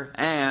prayer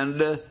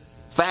and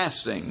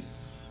fasting.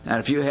 And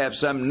if you have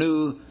some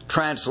new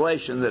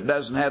translation that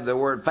doesn't have the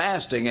word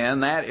fasting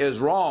in, that is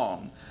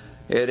wrong.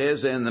 It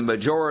is in the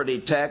majority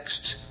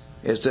text.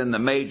 It's in the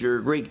major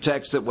Greek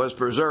text that was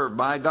preserved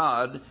by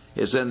God.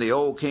 It's in the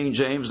Old King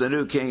James. The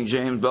New King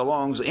James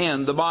belongs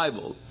in the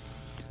Bible.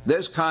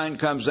 This kind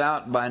comes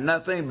out by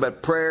nothing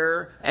but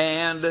prayer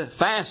and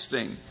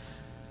fasting.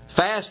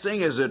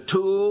 Fasting is a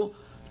tool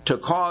to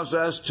cause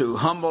us to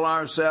humble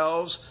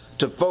ourselves,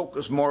 to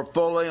focus more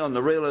fully on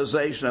the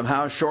realization of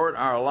how short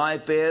our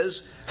life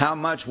is, how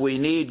much we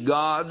need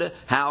God,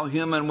 how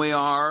human we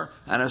are,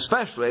 and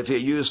especially if you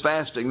use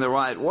fasting the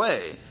right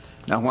way.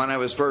 Now, when I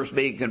was first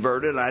being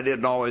converted, I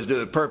didn't always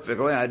do it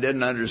perfectly. I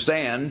didn't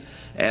understand.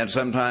 And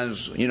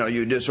sometimes,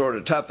 you just sort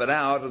of tough it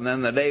out, and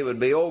then the day would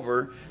be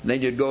over. And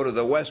then you'd go to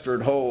the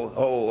Western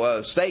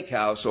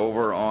Steakhouse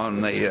over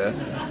on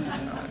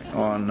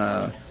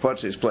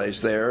what's his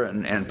place there,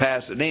 and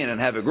Pasadena, and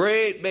have a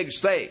great big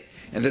steak.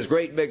 And this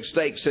great big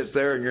steak sits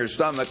there in your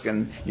stomach,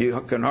 and you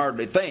can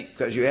hardly think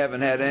because you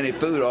haven't had any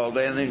food all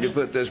day, and then you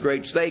put this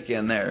great steak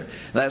in there.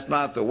 That's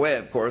not the way,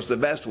 of course. The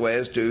best way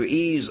is to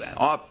ease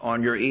up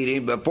on your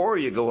eating before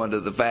you go into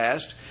the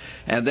fast.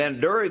 And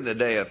then during the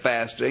day of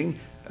fasting,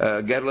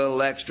 get a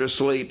little extra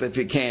sleep if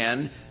you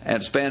can,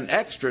 and spend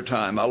extra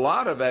time, a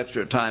lot of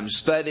extra time,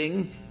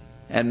 studying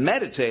and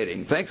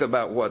meditating. Think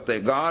about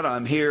God,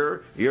 I'm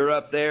here, you're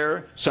up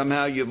there.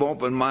 Somehow you've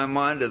opened my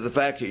mind to the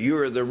fact that you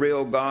are the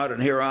real God, and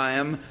here I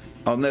am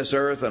on this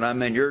earth, and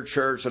I'm in your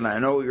church, and I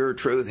know your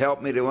truth.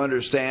 Help me to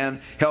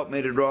understand. Help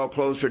me to draw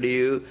closer to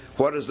you.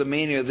 What is the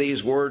meaning of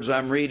these words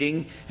I'm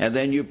reading? And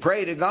then you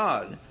pray to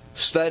God.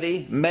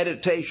 Study,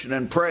 meditation,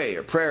 and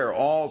prayer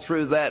all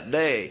through that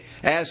day,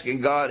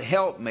 asking God,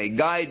 help me,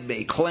 guide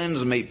me,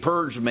 cleanse me,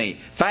 purge me,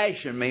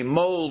 fashion me,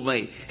 mold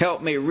me,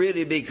 help me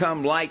really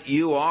become like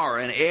you are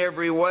in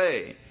every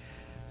way.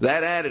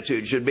 That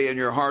attitude should be in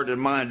your heart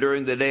and mind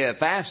during the day of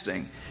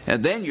fasting,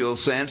 and then you'll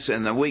sense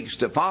in the weeks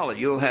to follow,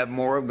 you'll have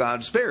more of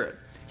God's Spirit.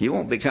 You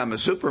won't become a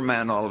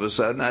Superman all of a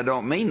sudden. I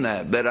don't mean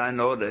that, but I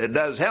know that it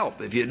does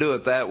help if you do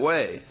it that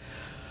way.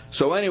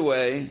 So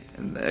anyway,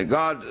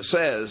 God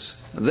says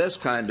this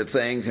kind of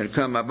thing can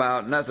come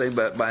about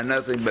by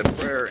nothing but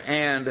prayer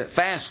and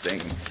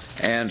fasting.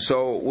 And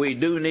so we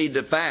do need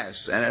to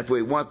fast. And if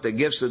we want the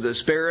gifts of the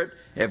Spirit,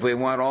 if we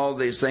want all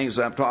these things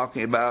I'm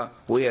talking about,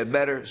 we had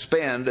better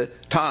spend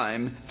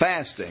time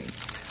fasting.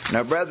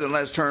 Now, brethren,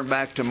 let's turn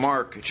back to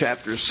Mark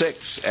chapter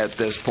 6 at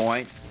this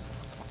point.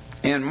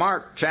 In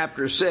Mark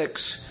chapter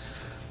 6,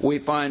 we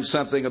find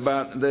something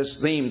about this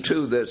theme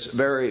too that's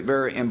very,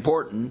 very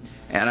important.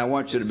 And I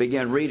want you to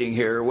begin reading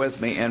here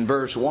with me in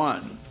verse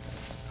 1.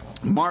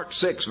 Mark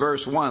 6,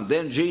 verse 1.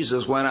 Then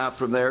Jesus went out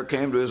from there,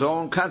 came to his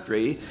own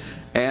country,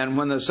 and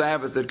when the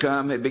Sabbath had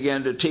come, he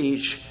began to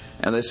teach.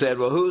 And they said,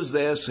 well, who's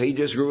this? He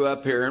just grew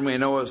up here, and we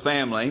know his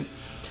family.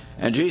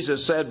 And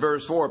Jesus said,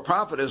 verse 4, a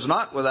prophet is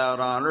not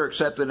without honor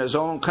except in his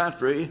own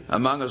country,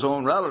 among his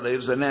own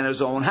relatives, and in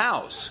his own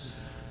house.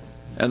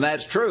 And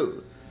that's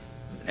true.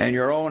 In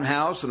your own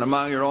house and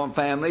among your own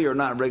family, you're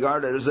not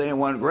regarded as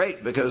anyone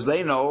great because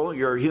they know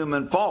your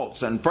human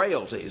faults and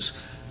frailties.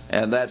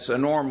 And that's a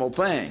normal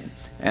thing.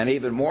 And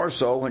even more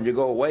so when you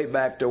go way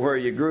back to where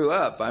you grew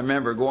up. I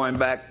remember going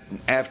back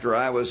after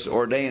I was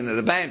ordained an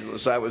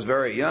evangelist. I was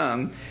very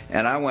young,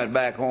 and I went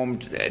back home,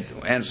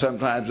 and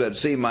sometimes I'd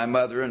see my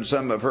mother and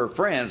some of her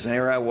friends, and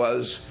here I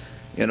was,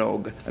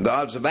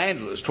 God's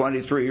evangelist,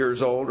 23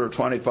 years old or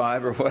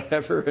 25 or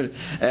whatever.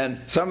 And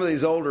some of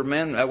these older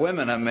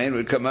women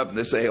would come up and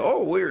they say,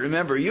 oh, we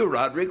remember you,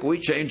 Roderick. We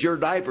changed your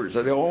diapers.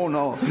 I go, oh,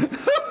 no.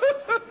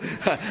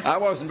 I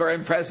wasn't very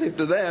impressive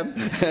to them.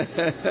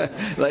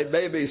 They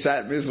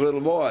babysat me as a little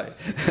boy.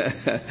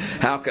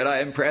 How could I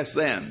impress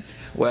them?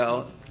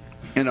 Well,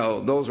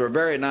 those were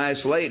very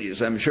nice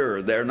ladies, I'm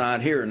sure. They're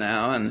not here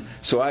now, and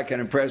so I can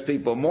impress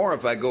people more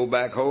if I go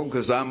back home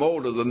because I'm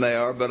older than they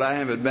are, but I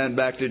haven't been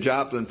back to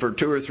Joplin for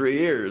 2 or 3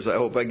 years. I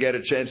hope I get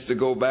a chance to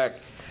go back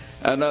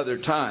another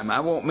time.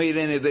 I won't meet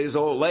any of these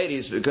old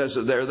ladies because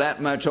if they're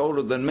that much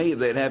older than me,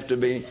 they'd have to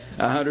be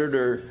 100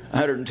 or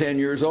 110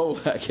 years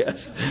old, I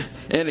guess.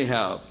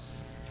 Anyhow,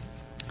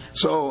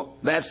 so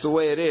that's the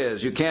way it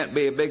is. You can't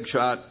be a big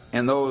shot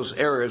in those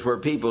areas where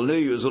people knew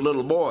you as a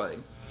little boy.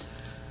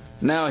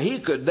 Now, he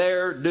could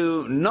there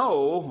do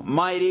no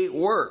mighty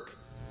work.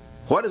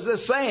 What is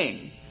this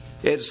saying?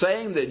 It's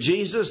saying that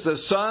Jesus, the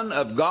Son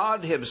of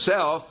God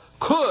himself,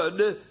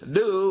 could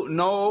do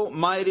no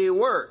mighty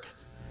work,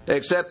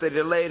 except that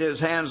he laid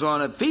his hands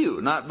on a few,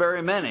 not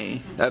very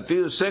many, a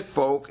few sick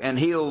folk, and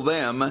healed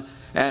them.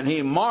 And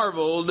he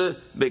marveled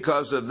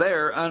because of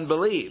their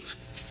unbelief.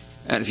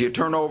 And if you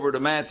turn over to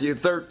Matthew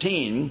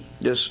 13,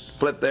 just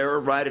flip there or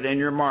write it in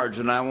your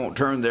margin. I won't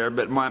turn there,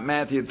 but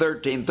Matthew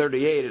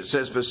 13:38, it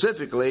says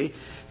specifically,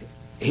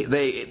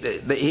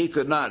 he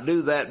could not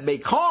do that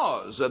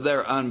because of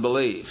their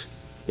unbelief.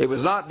 It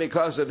was not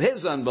because of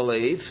his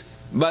unbelief,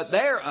 but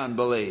their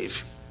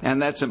unbelief.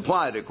 And that's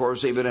implied, of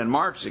course, even in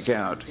Mark's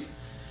account.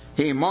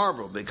 He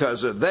marveled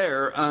because of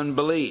their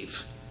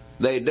unbelief.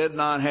 They did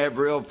not have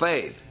real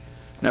faith.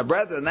 Now,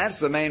 brethren, that's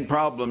the main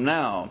problem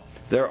now.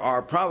 There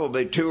are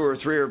probably 2 or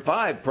 3 or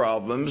 5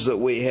 problems that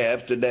we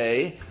have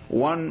today.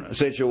 One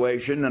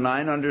situation, and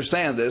I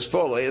understand this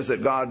fully, is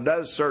that God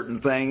does certain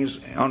things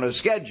on a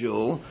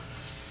schedule,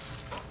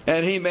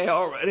 and He may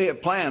already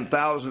have planned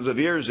thousands of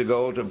years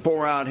ago to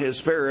pour out His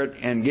Spirit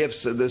and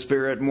gifts of the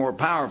Spirit more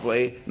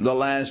powerfully the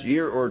last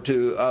year or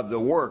two of the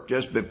work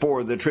just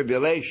before the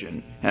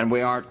tribulation, and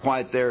we aren't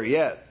quite there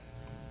yet.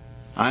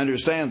 I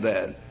understand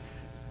that.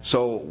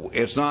 So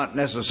it's not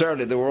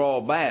necessarily that we're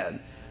all bad.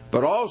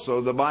 But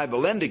also the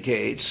Bible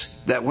indicates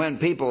that when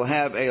people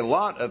have a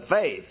lot of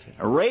faith,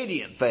 a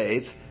radiant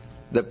faith,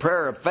 the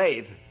prayer of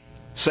faith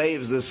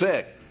saves the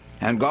sick.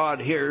 And God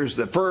hears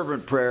the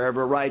fervent prayer of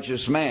a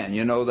righteous man.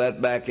 You know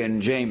that back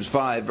in James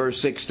 5 verse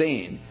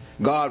 16.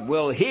 God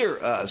will hear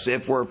us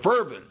if we're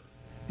fervent.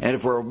 And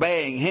if we're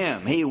obeying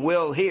Him, He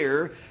will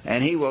hear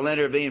and He will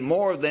intervene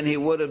more than He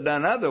would have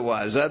done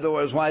otherwise.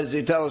 Otherwise, why does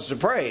He tell us to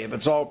pray if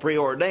it's all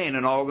preordained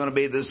and all going to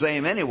be the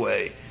same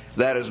anyway?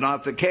 That is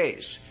not the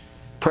case.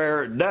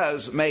 Prayer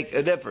does make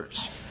a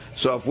difference.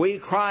 So if we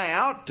cry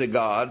out to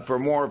God for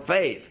more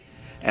faith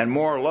and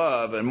more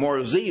love and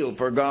more zeal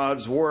for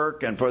God's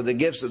work and for the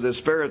gifts of the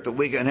Spirit, that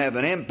we can have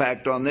an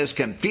impact on this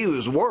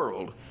confused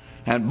world.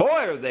 And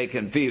boy, are they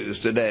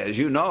confused today, as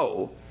you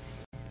know.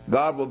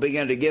 God will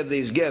begin to give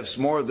these gifts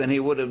more than He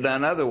would have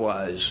done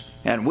otherwise.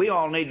 And we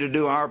all need to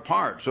do our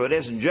part. So it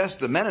isn't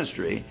just the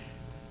ministry.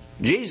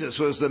 Jesus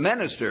was the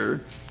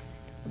minister,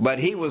 but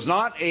He was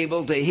not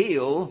able to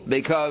heal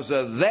because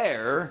of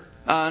their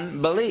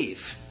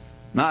unbelief.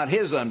 Not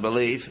His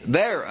unbelief,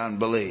 their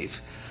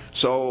unbelief.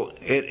 So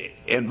it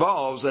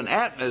involves an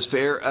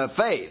atmosphere of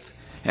faith.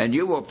 And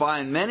you will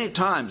find many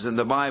times in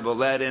the Bible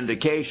that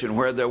indication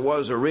where there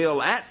was a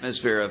real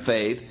atmosphere of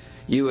faith,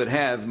 you would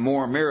have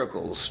more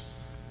miracles.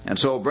 And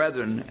so,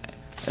 brethren,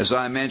 as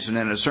I mentioned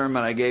in a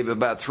sermon I gave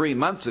about 3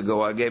 months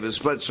ago, I gave a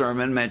split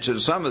sermon,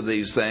 mentioned some of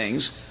these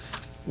things.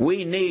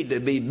 We need to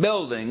be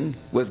building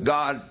with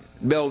God,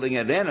 building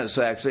it in us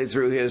actually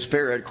through His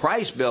Spirit,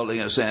 Christ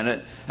building us in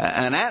it,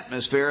 an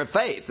atmosphere of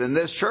faith in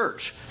this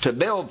church. To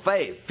build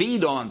faith,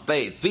 feed on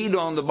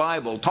the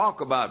Bible, talk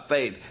about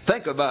faith,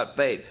 think about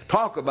faith,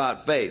 talk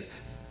about faith,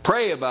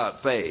 pray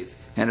about faith.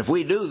 And if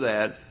we do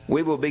that,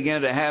 we will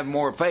begin to have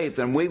more faith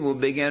and we will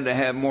begin to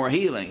have more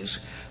healings.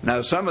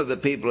 Now, some of the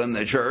people in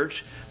the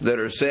church that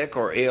are sick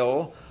or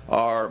ill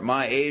are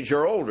my age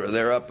or older.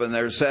 They're up in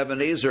their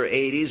 70s or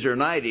 80s or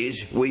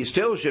 90s. We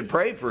still should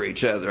pray for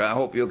each other. I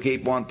hope you'll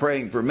keep on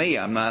praying for me.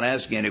 I'm not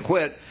asking you to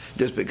quit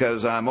just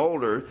because I'm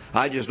older.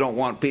 I just don't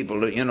want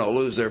people to,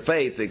 lose their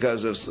faith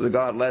because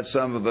God lets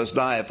some of us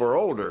die if we're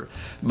older.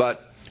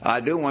 But I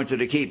do want you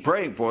to keep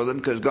praying for them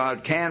because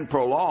God can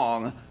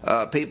prolong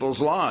people's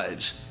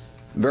lives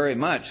very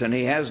much. And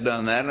He has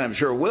done that, and I'm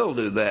sure will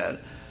do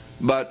that.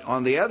 But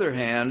on the other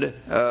hand,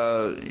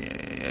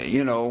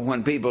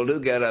 when people do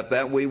get up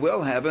that, we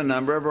will have a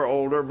number of our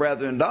older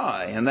brethren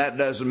die. And that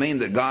doesn't mean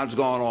that God's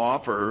gone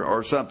off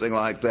or something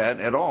like that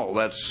at all.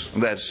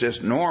 That's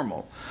just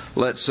normal,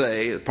 let's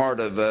say, part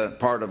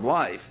of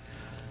life.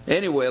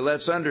 Anyway,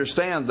 let's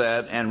understand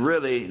that and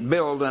really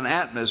build an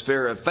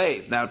atmosphere of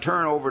faith. Now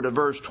turn over to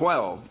verse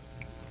 12.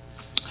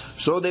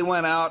 So they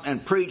went out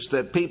and preached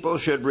that people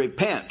should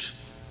repent.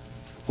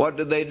 What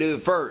did they do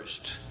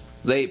first?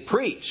 They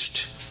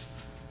preached.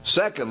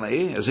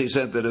 Secondly, as He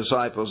sent the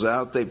disciples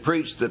out, they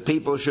preached that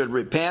people should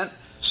repent.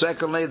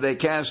 Secondly, they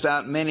cast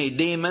out many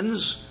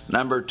demons.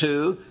 Number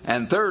 2.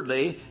 And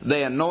thirdly,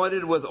 they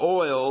anointed with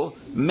oil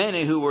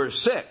many who were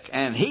sick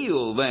and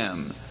healed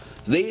them.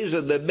 These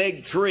are the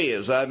big 3,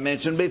 as I've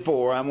mentioned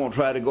before. I won't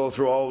try to go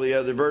through all the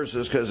other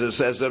verses because it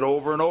says it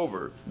over and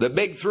over. The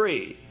big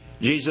 3.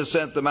 Jesus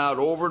sent them out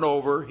over and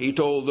over. He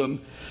told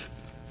them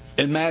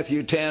in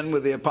Matthew 10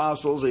 with the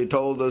apostles. He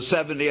told the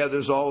 70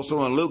 others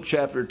also in Luke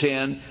chapter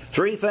 10.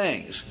 3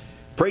 things.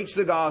 Preach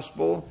the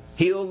gospel,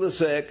 heal the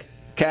sick,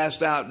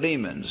 cast out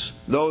demons.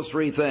 Those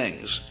 3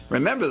 things.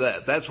 Remember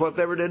that. That's what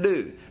they were to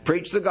do.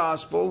 Preach the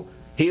gospel,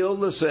 heal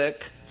the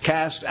sick,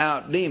 cast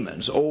out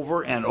demons.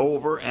 Over and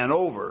over and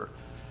over.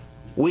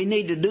 We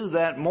need to do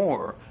that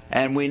more.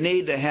 And we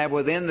need to have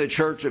within the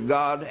church of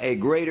God a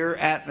greater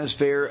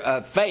atmosphere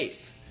of faith.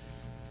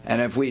 And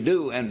if we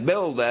do and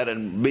build that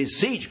and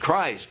beseech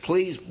Christ,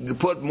 please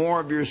put more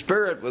of your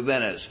Spirit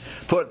within us.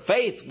 Put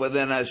faith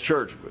within us,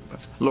 church,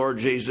 Lord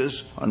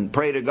Jesus, and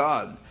pray to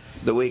God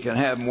that we can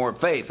have more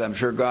faith. I'm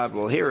sure God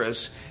will hear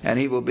us and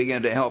He will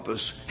begin to help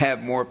us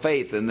have more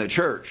faith in the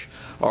church.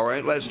 All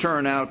right, let's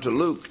turn now to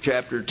Luke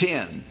chapter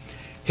 10.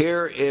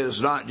 Here is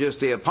not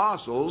just the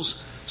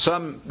apostles,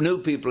 some new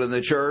people in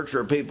the church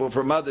or people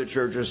from other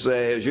churches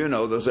say, as you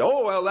know, they'll say,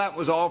 oh, well, that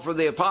was all for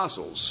the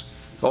apostles.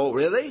 Oh,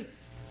 really?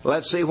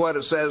 Let's see what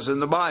it says in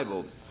the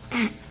Bible.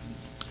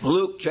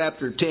 Luke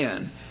chapter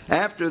 10.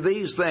 After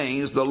these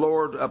things, the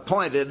Lord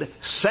appointed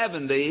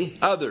 70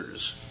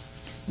 others.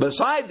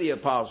 Beside the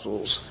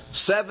apostles,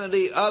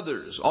 70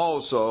 others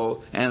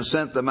also, and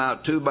sent them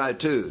out 2 by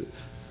 2.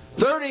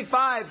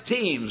 35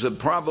 teams of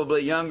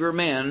probably younger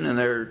men in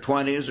their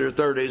 20s or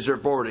 30s or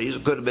 40s.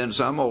 It could have been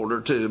some older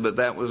too, but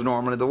that was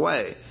normally the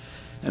way.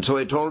 And so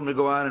he told them to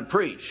go out and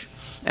preach.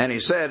 And he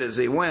said as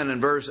he went in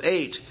verse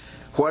 8,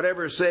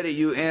 whatever city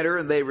you enter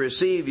and they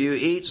receive you,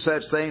 eat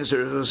such things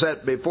as are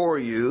set before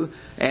you,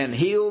 and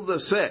heal the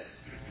sick.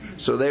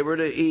 So they were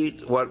to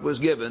eat what was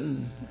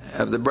given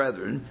of the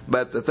brethren,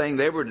 but the thing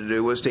they were to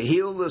do was to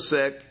heal the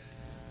sick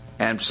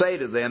and say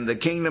to them, the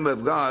kingdom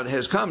of God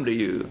has come to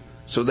you.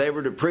 So they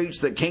were to preach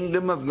the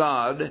kingdom of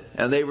God,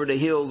 and they were to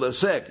heal the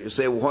sick. You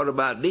say, well, what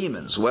about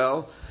demons?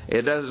 Well,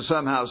 it doesn't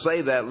somehow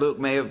say that. Luke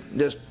may have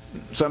just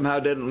somehow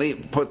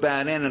didn't put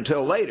that in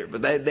until later,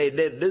 but they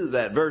did do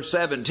that. Verse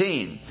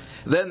 17,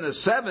 then the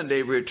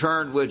 70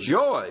 returned with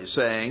joy,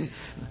 saying,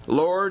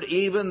 Lord,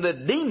 even the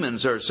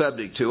demons are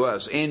subject to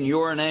us in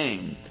your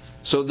name.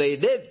 So they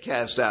did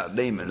cast out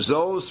demons.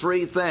 Those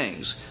 3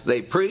 things.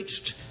 They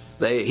preached,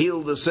 they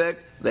healed the sick,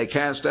 they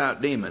cast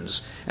out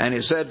demons. And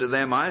he said to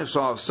them, I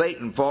saw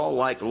Satan fall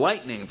like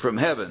lightning from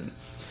heaven.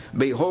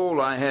 Behold,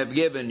 I have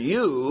given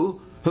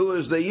you, who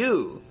is the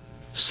you?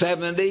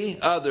 70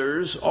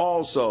 others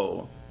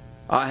also.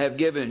 I have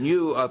given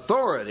you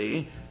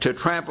authority to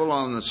trample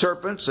on the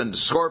serpents and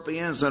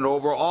scorpions and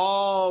over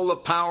all the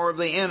power of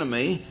the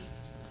enemy.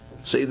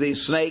 See,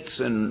 these snakes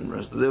and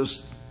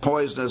those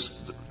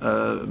poisonous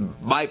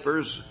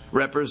vipers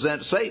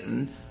represent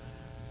Satan.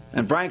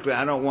 And frankly,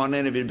 I don't want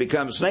any of you to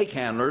become snake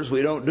handlers.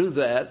 We don't do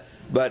that.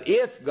 But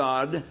if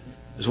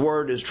God's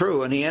word is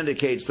true, and he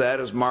indicates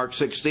that as Mark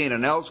 16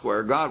 and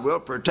elsewhere, God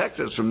will protect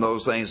us from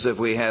those things if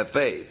we have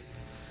faith.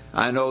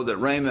 I know that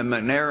Raymond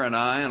McNair and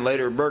I, and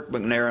later Burke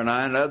McNair and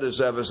I, and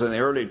others of us in the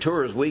early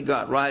tours, we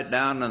got right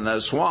down in the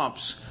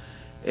swamps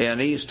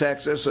in East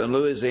Texas and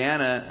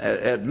Louisiana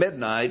at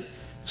midnight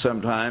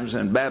sometimes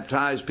and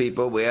baptized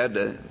people. We had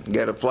to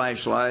get a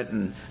flashlight,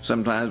 and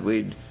sometimes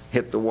we'd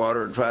hit the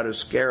water and try to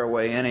scare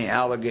away any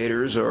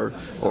alligators or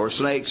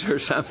snakes or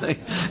something.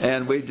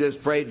 And we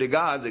just prayed to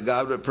God that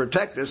God would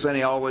protect us, and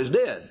he always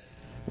did.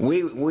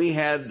 We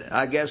had,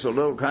 I guess, a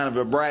little kind of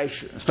a brash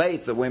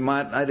faith that we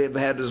might not have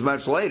had as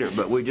much later,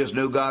 but we just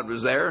knew God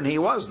was there, and he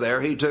was there.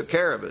 He took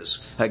care of us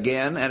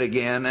again and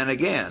again and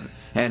again,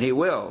 and he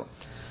will.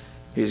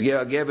 He's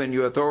given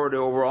you authority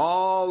over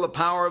all the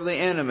power of the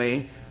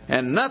enemy,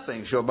 and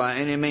nothing shall by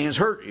any means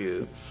hurt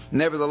you.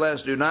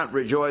 Nevertheless, do not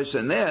rejoice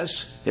in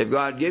this. If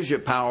God gives you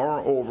power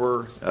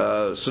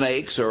over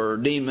snakes or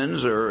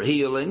demons or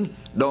healing,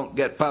 don't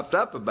get puffed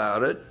up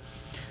about it,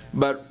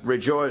 but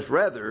rejoice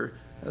rather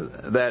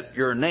that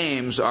your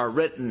names are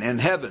written in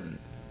heaven,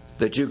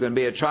 that you can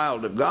be a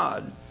child of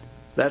God.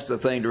 That's the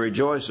thing to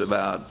rejoice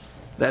about.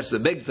 That's the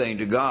big thing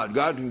to God.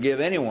 God can give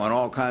anyone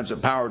all kinds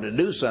of power to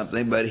do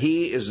something, but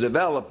he is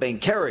developing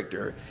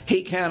character.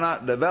 He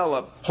cannot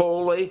develop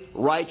holy,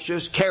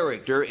 righteous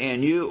character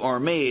in you or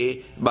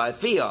me by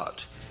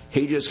fiat.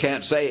 He just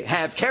can't say,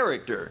 have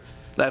character.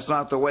 That's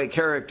not the way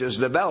character is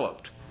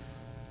developed.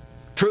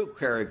 True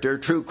character,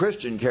 true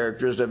Christian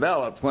character is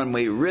developed when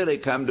we really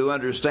come to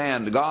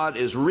understand God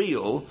is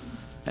real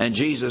and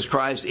Jesus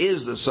Christ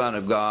is the Son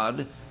of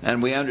God,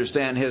 and we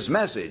understand his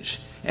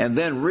message. And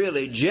then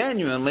really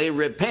genuinely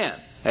repent,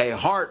 a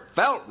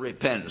heartfelt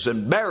repentance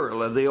and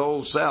burial of the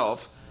old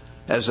self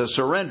as a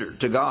surrender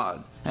to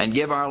God, and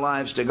give our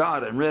lives to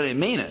God and really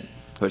mean it,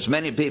 which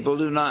many people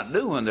do not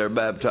do when they're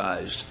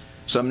baptized.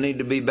 Some need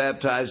to be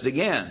baptized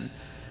again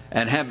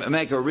and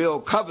make a real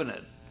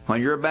covenant. When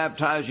you're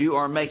baptized, you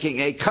are making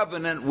a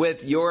covenant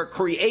with your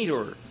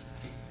Creator,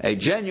 a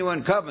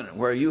genuine covenant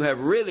where you have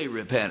really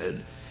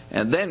repented.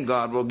 And then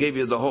God will give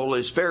you the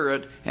Holy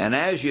Spirit, and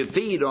as you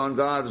feed on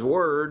God's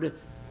Word,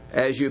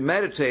 as you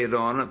meditate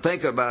on it,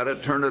 think about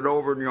it, turn it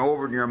over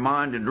in your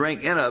mind and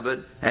drink in of it,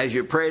 as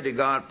you pray to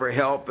God for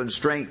help and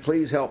strength,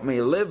 please help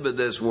me live with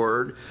this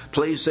Word.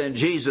 Please send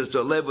Jesus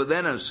to live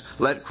within us.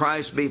 Let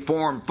Christ be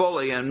formed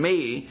fully in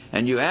me.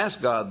 And you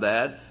ask God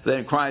that,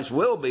 then Christ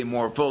will be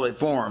more fully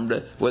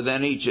formed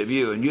within each of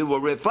you, and you will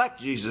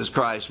reflect Jesus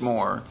Christ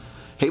more.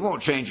 He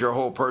won't change your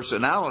whole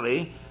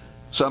personality.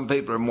 Some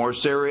people are more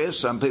serious,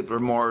 some people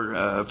are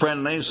more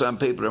friendly, some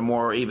people are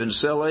more even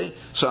silly,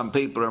 some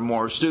people are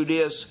more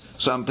studious,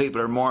 some people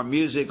are more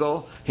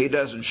musical. He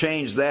doesn't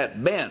change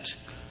that bent,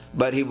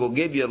 but he will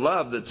give you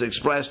love that's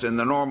expressed in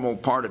the normal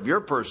part of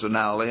your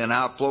personality, and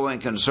outflowing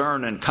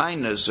concern and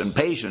kindness and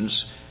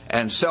patience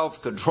and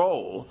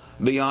self-control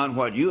beyond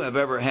what you have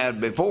ever had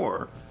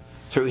before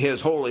through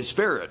his Holy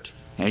Spirit,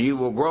 and you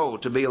will grow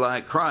to be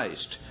like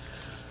Christ.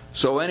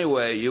 So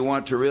anyway, you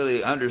want to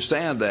really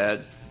understand that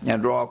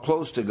and draw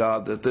close to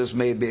God that this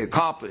may be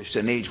accomplished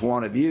in each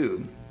one of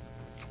you.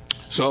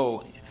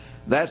 So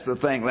That's the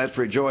thing. Let's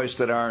rejoice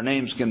that our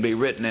names can be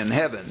written in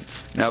heaven.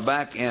 Now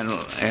back in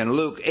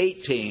Luke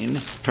 18,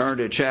 turn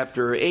to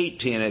chapter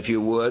 18 if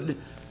you would.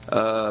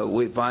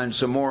 We find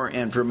some more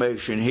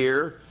information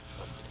here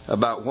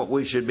about what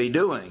we should be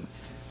doing.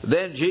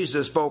 Then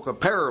Jesus spoke a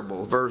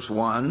parable, verse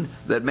 1,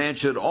 that man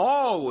should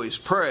always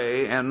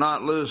pray and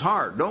not lose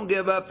heart. Don't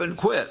give up and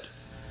quit.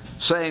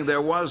 Saying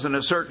there was in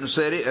a certain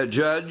city a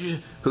judge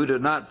who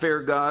did not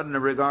fear God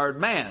and regard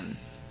man.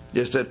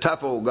 Just a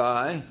tough old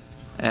guy,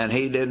 and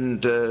he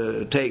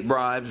didn't take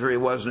bribes, or he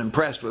wasn't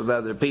impressed with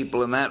other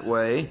people in that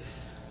way.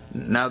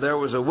 Now there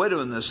was a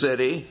widow in the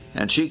city,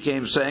 and she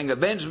came saying,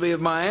 "Avenge me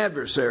of my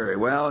adversary."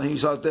 Well, he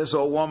thought, this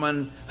old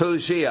woman,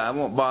 who's she? I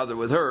won't bother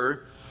with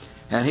her.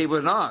 And he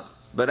would not.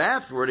 But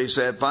afterward he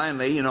said,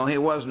 finally, he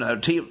wasn't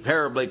a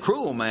terribly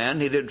cruel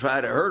man. He didn't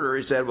try to hurt her.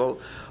 He said, well,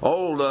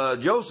 old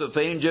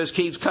Josephine just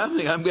keeps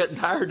coming. I'm getting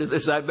tired of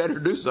this. I better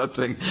do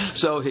something.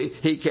 So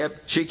she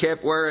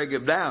kept wearing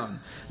him down.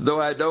 Though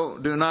I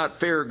do not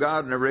fear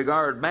God and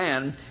regard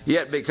man,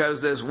 yet because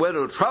this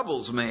widow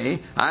troubles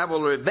me, I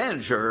will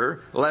revenge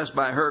her, lest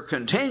by her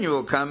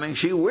continual coming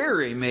she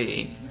weary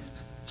me.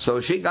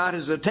 So she got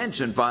his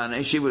attention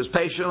finally. She was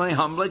patiently,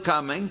 humbly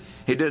coming.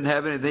 He didn't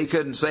have anything, he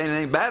couldn't say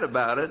anything bad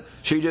about it.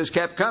 She just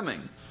kept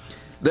coming.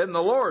 Then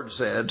the Lord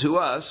said to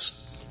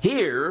us,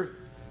 "Hear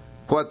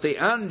what the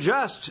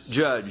unjust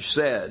judge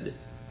said."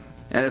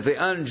 And if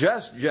the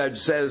unjust judge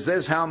says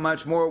this, how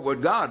much more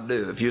would God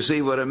do, if you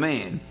see what I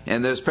mean,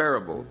 in this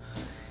parable?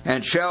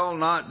 "And shall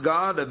not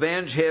God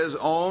avenge his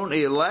own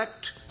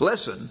elect,"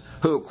 listen,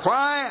 "who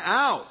cry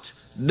out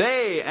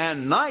day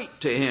and night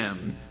to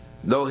him,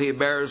 though he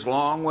bears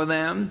long with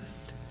them?"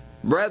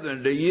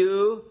 Brethren, do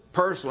you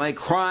personally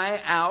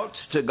cry out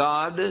to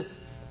God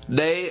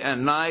day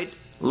and night,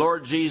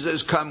 "Lord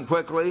Jesus, come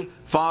quickly.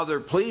 Father,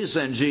 please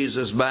send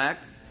Jesus back.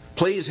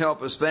 Please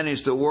help us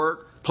finish the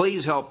work.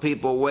 Please help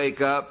people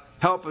wake up.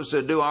 Help us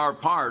to do our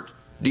part."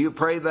 Do you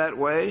pray that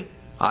way?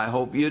 I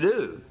hope you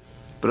do.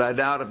 But I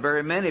doubt if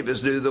very many of us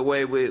do the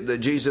way that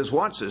Jesus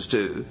wants us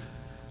to.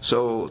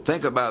 So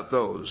think about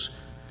those.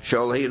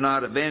 Shall he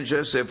not avenge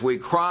us if we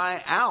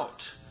cry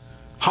out?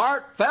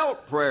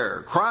 Heartfelt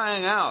prayer,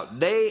 crying out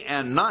day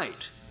and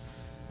night.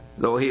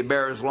 Though he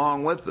bears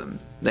long with them.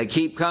 They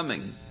keep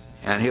coming,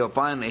 and he'll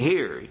finally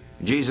hear.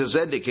 Jesus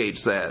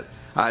indicates that.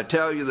 I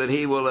tell you that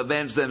he will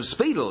avenge them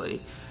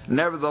speedily.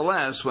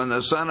 Nevertheless, when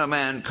the Son of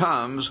Man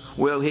comes,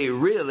 will he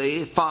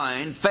really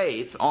find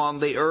faith on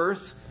the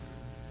earth?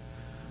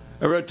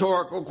 A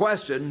rhetorical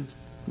question,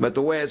 but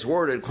the way it's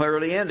worded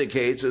clearly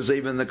indicates, as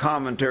even the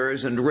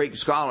commentaries and Greek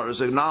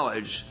scholars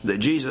acknowledge, that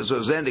Jesus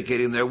was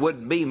indicating there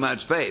wouldn't be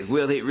much faith.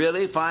 Will he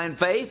really find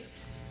faith?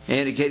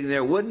 Indicating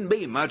there wouldn't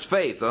be much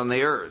faith on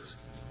the earth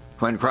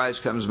when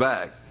Christ comes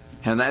back.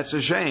 And that's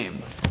a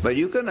shame. But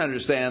you can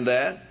understand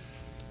that.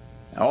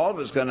 All of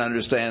us can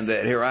understand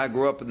that. Here I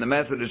grew up in the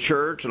Methodist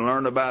Church and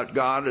learned about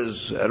God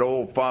as an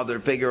old father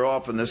figure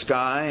off in the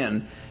sky,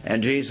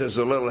 and Jesus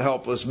a little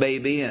helpless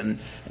baby,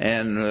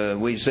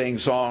 and we sing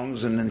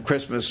songs and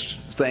Christmas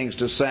things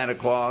to Santa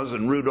Claus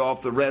and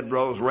Rudolph the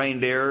Red-Nosed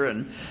Reindeer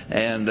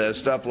and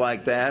stuff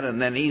like that. And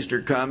then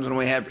Easter comes and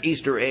we have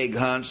Easter egg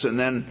hunts, and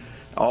then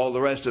all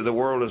the rest of the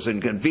world is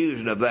in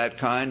confusion of that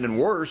kind, and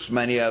worse,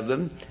 many of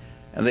them,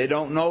 and they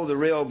don't know the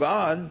real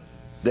God.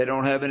 They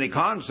don't have any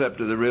concept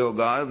of the real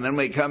God. And then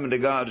we come into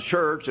God's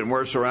church and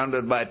we're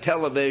surrounded by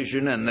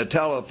television and the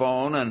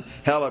telephone and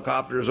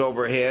helicopters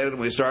overhead, and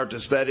we start to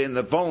study and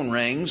the phone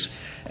rings,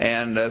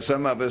 and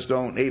some of us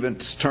don't even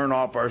turn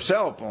off our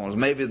cell phones.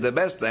 Maybe the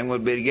best thing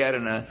would be to get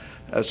in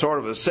a sort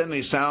of a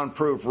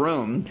semi-soundproof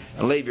room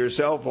and leave your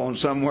cell phone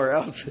somewhere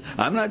else.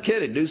 I'm not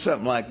kidding. Do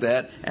something like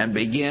that and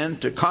begin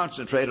to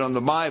concentrate on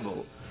the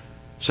Bible.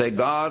 Say,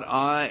 God,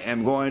 I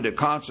am going to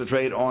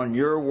concentrate on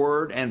your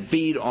word and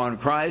feed on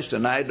Christ,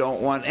 and I don't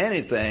want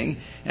anything.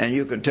 And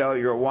you can tell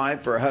your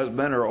wife or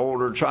husband or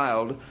older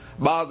child,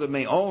 bother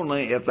me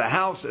only if the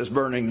house is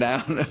burning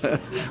down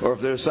or if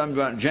there's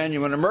some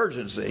genuine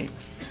emergency.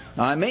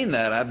 I mean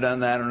that. I've done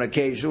that on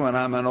occasion when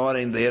I'm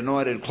anointing the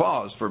anointed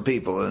cloths for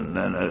people and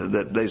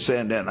that they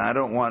send in. I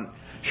don't want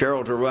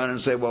Cheryl to run and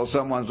say, well,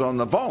 someone's on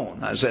the phone.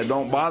 I said,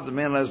 don't bother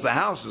me unless the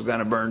house is going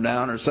to burn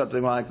down or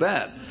something like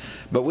that.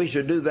 But we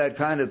should do that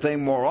kind of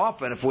thing more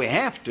often if we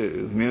have to.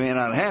 You may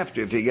not have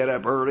to if you get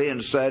up early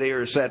and study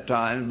or set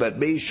times, but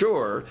be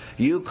sure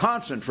you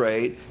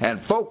concentrate and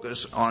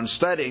focus on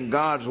studying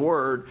God's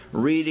Word,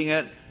 reading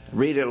it,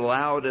 read it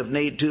aloud if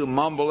need to,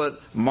 mumble it,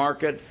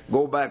 mark it,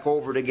 go back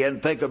over it again,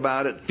 think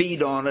about it,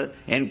 feed on it,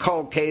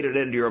 inculcate it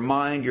into your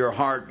mind, your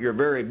heart, your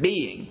very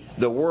being,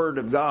 the Word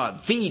of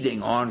God,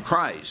 feeding on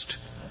Christ.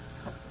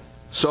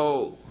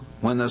 So,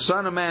 when the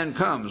Son of Man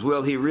comes,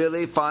 will he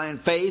really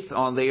find faith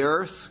on the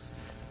earth?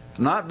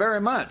 Not very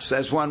much.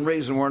 That's one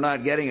reason we're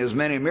not getting as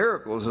many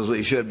miracles as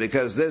we should,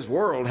 because this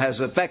world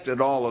has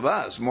affected all of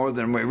us more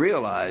than we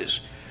realize.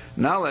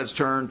 Now let's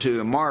turn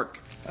to Mark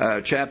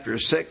chapter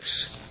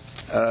 6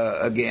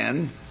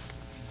 again.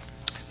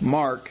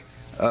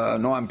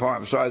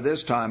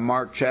 This time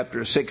Mark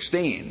chapter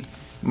 16.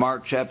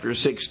 Mark chapter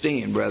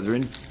 16,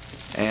 brethren.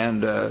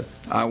 And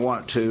I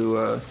want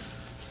to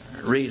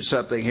read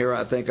something here.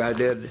 I think I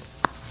did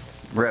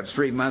perhaps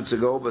 3 months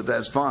ago, but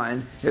that's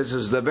fine. This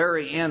is the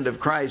very end of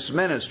Christ's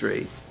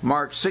ministry.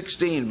 Mark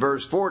 16,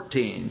 verse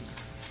 14.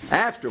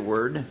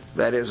 Afterward,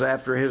 that is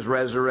after his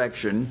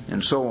resurrection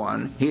and so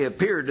on, he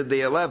appeared to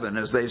the 11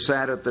 as they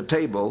sat at the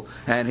table,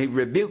 and he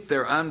rebuked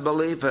their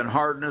unbelief and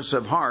hardness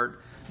of heart,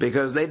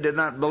 because they did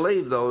not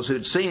believe those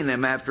who'd seen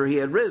him after he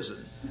had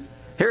risen.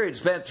 Here he'd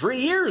spent 3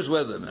 years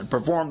with them and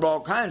performed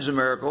all kinds of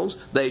miracles.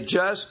 They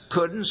just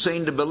couldn't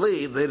seem to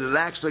believe that it had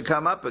actually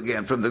come up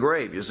again from the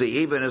grave. You see,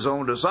 even his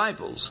own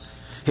disciples.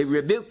 He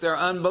rebuked their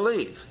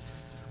unbelief.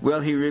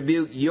 Will he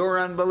rebuke your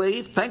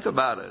unbelief? Think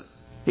about it.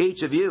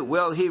 Each of you,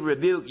 will he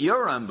rebuke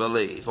your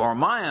unbelief or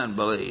my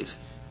unbelief?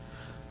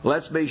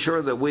 Let's be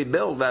sure that we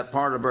build that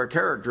part of our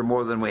character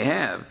more than we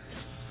have.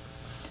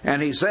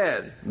 And he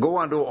said, go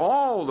unto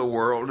all the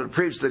world and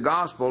preach the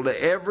gospel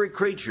to every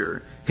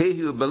creature. He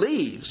who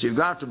believes, you've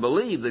got to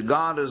believe that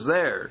God is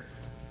there.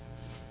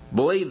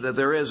 Believe that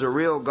there is a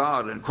real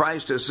God and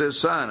Christ is his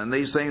Son, and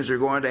these things are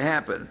going to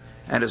happen,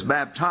 and is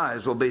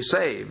baptized will be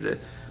saved.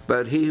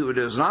 But he who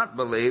does not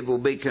believe will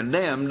be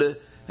condemned.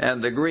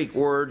 And the Greek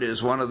word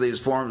is one of these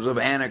forms of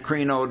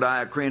anakrino,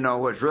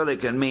 diakrino, which really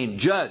can mean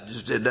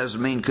judged. It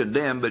doesn't mean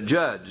condemned, but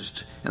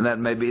judged. And that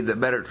may be the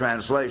better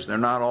translation. They're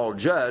not all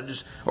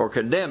judged or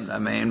condemned,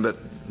 but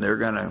they're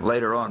going to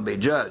later on be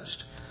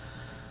judged.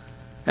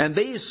 And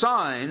these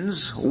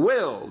signs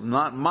will,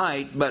 not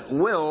might, but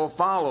will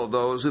follow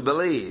those who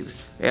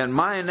believe. In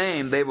my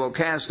name they will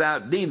cast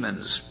out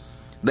demons.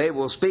 They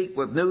will speak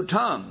with new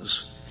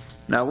tongues.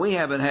 Now, we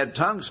haven't had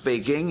tongue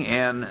speaking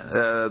in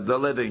the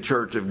Living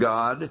Church of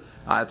God.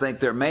 I think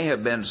there may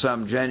have been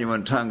some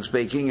genuine tongue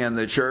speaking in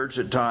the church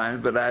at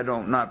times, but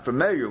I'm not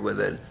familiar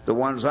with it. The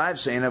ones I've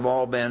seen have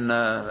all been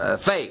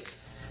fake.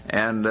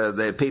 And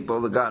the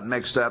people that got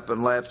mixed up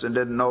and left and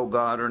didn't know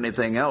God or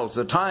anything else.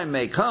 The time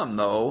may come,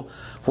 though,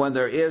 when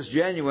there is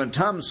genuine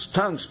tongue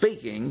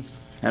speaking,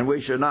 and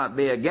we should not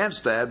be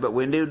against that, but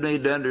we do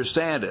need to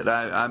understand it.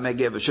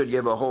 I should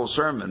give a whole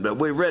sermon, but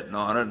we've written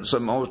on it,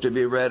 and most of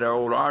you read our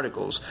old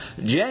articles.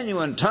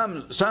 Genuine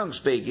tongue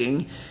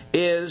speaking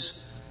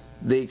is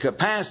the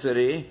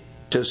capacity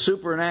to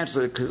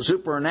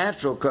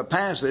supernatural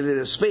capacity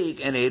to speak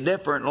in a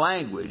different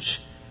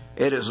language.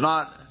 It is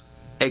not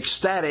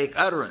ecstatic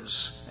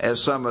utterance, as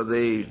some of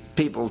the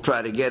people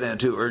try to get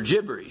into, or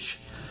gibberish.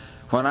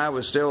 When I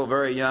was still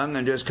very young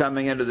and just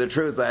coming into the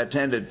truth, I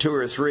attended 2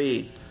 or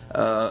 3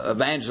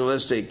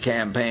 evangelistic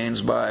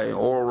campaigns by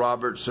Oral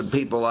Roberts and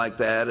people like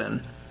that,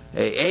 and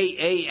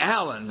A.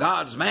 Allen,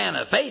 God's man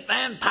of faith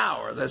and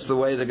power. That's the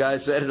way the guy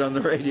said it on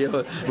the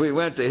radio. We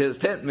went to his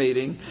tent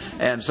meeting,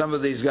 and some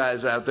of these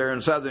guys out there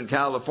in Southern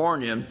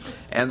California,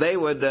 and they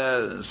would,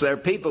 their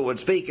people would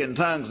speak in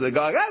tongues. They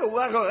go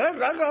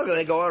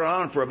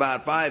on for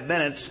about 5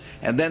 minutes,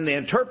 and then the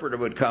interpreter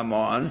would come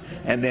on,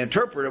 and the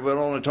interpreter would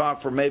only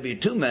talk for maybe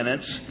 2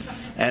 minutes.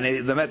 And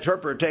the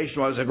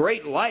interpretation was, a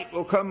great light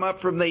will come up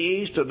from the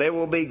east, and there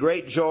will be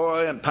great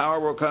joy, and power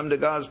will come to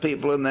God's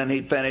people. And then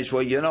he'd finish,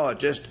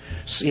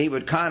 he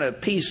would kind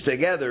of piece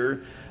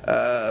together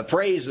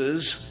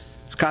phrases,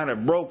 kind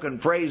of broken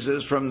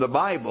phrases from the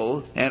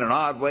Bible in an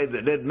odd way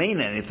that didn't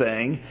mean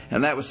anything,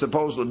 and that was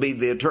supposed to be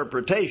the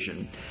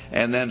interpretation.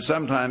 And then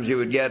sometimes you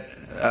would get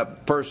a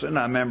person,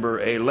 I remember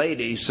a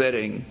lady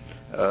sitting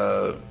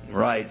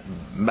right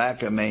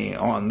back of me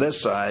on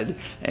this side,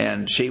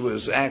 and she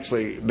was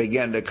actually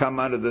began to come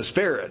under the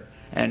Spirit,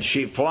 and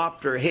she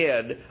flopped her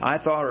head. I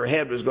thought her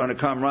head was going to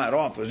come right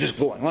off. It was just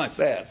going like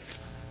that.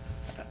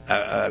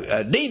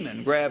 A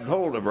demon grabbed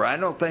hold of her. I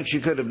don't think she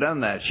could have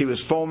done that. She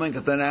was foaming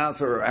at the mouth,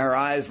 her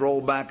eyes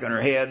rolled back in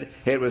her head.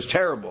 It was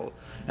terrible.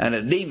 And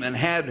a demon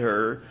had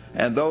her,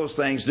 and those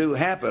things do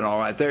happen, all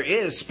right. There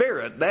is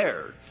spirit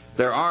there.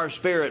 There are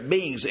spirit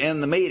beings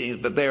in the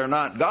meetings, but they are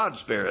not God's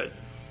Spirit.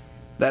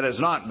 That is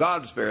not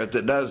God's Spirit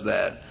that does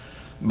that.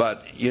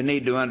 But you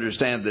need to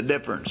understand the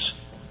difference.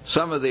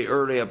 Some of the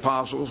early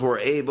apostles were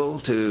able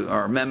to,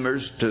 or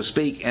members, to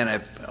speak in a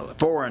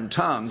foreign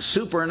tongue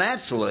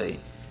supernaturally.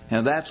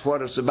 And that's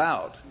what it's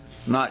about.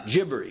 Not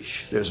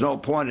gibberish. There's no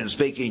point in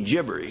speaking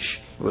gibberish.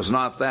 It was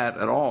not that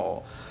at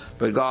all.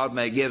 But God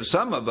may give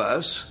some of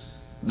us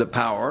the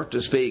power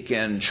to speak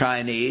in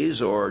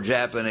Chinese or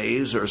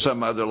Japanese or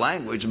some other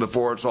language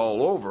before it's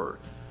all over.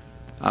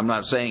 I'm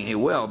not saying He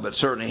will, but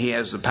certainly He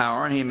has the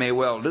power, and He may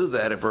well do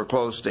that if we're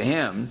close to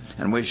Him.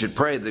 And we should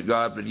pray that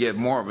God would give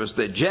more of us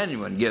the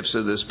genuine gifts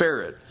of the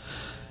Spirit.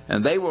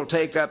 And they will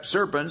take up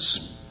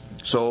serpents.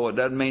 So it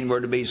doesn't mean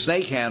we're to be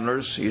snake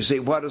handlers. You see,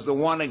 what is the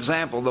one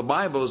example? The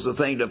Bible is the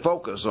thing to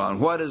focus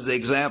on. What is the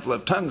example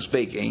of tongue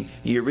speaking?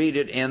 You read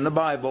it in the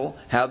Bible,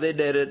 how they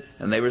did it,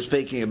 and they were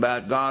speaking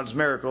about God's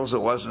miracles. It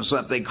wasn't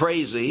something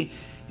crazy.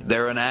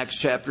 There in Acts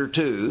chapter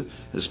 2,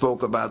 it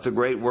spoke about the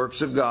great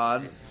works of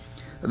God.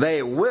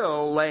 They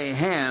will lay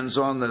hands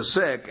on the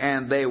sick,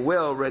 and they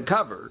will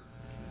recover.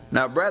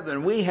 Now,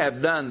 brethren, we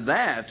have done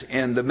that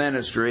in the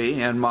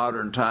ministry in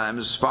modern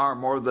times far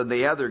more than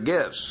the other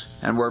gifts,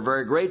 and we're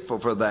very grateful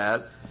for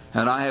that.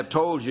 And I have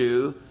told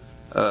you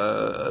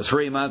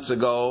 3 months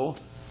ago,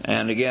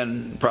 and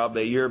again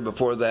probably a year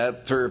before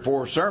that, 3 or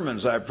 4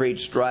 sermons I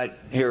preached right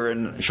here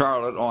in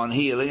Charlotte on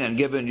healing and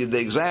given you the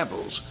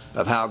examples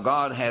of how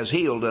God has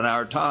healed in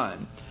our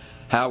time.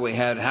 How we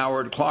had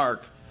Howard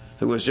Clark,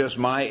 who was just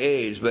my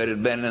age but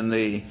had been in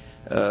the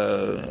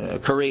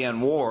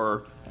Korean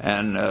War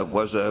and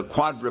was a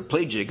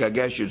quadriplegic, I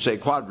guess you'd say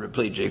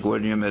quadriplegic,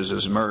 wouldn't you,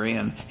 Mrs. Murray?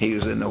 And he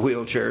was in the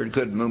wheelchair and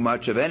couldn't move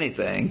much of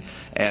anything.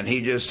 And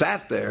he just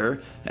sat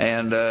there,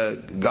 and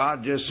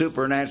God just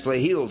supernaturally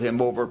healed him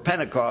over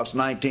Pentecost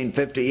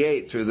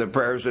 1958 through the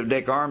prayers of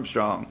Dick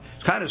Armstrong.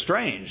 It's kind of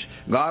strange.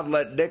 God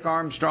let Dick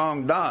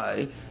Armstrong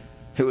die,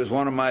 who was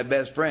one of my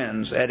best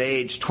friends, at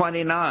age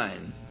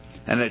 29.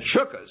 And it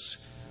shook us.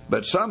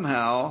 But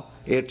somehow,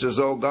 it's as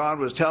though God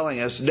was telling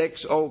us,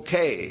 Dick's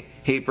okay.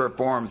 He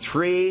performed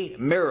 3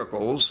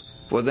 miracles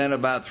within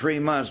about 3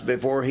 months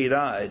before he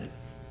died.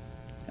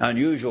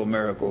 Unusual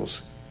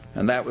miracles.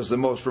 And that was the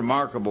most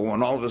remarkable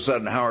one. All of a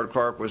sudden, Howard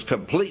Clark was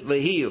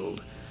completely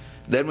healed.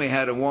 Then we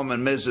had a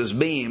woman, Mrs.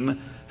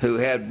 Beam, who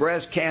had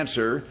breast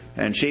cancer,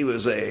 and she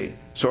was a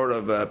sort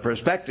of a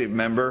prospective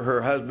member.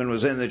 Her husband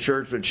was in the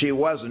church, but she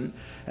wasn't.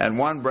 And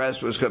one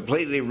breast was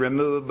completely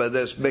removed by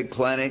this big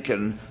clinic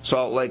in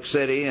Salt Lake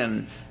City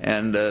and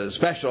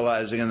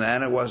specializing in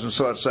that. It wasn't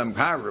so that some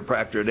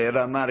chiropractor did.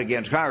 I'm not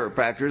against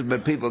chiropractors,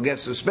 but people get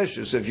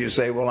suspicious if you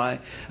say, well,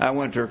 I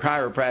went to a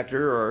chiropractor,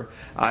 or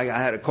I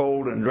had a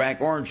cold and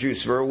drank orange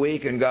juice for a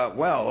week and got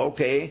well.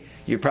 Okay,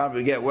 you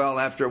probably get well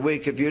after a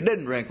week if you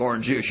didn't drink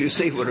orange juice. You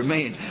see what I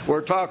mean?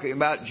 We're talking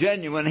about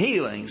genuine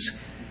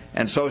healings.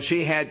 And so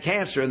she had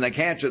cancer, and the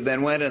cancer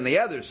then went in the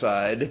other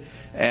side,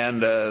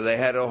 and they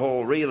had a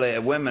whole relay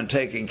of women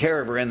taking care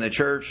of her in the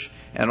church,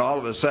 and all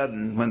of a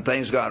sudden, when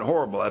things got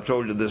horrible, I've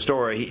told you the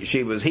story,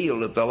 she was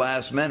healed at the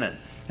last minute.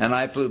 And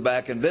I flew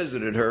back and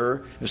visited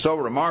her. It was so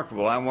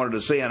remarkable. I wanted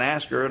to see and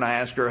ask her, and I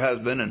asked her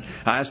husband, and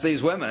I asked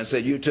these women. I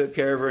said, you took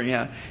care of her, and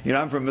you know,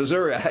 I'm from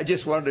Missouri. I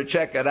just wanted to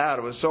check it out.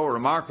 It was so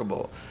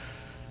remarkable.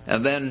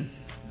 And then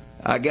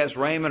I guess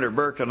Raymond or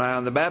Burke and I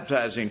on the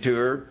baptizing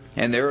tour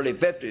in the early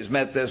 50s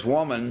met this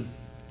woman,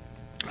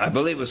 I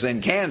believe it was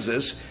in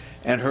Kansas,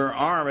 and her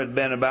arm had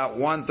been about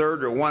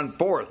 1/3 or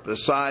 1/4 the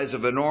size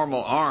of a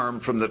normal arm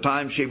from the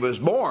time she was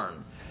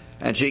born.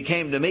 And she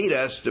came to meet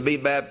us to be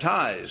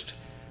baptized.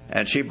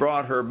 And she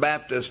brought her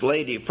Baptist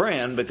lady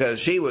friend because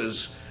she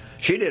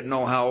didn't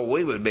know how old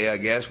we would be, I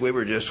guess. We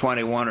were just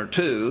 21 or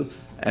 2.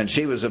 And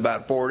she was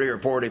about 40 or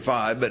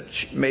 45, but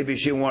maybe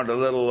she wanted a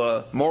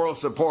little moral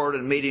support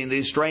in meeting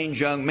these strange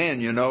young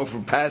men, you know,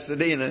 from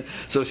Pasadena.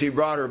 So she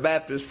brought her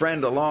Baptist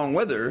friend along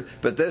with her,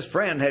 but this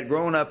friend had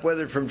grown up with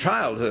her from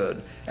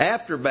childhood.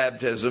 After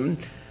baptism,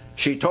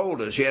 she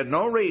told us she had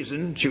no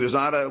reason. She was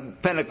not a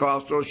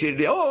Pentecostal. She'd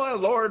be, oh,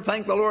 Lord,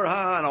 thank the Lord,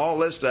 and all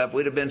this stuff.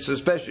 We'd have been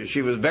suspicious.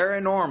 She was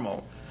very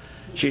normal.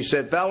 She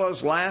said,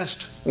 fellows,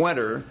 last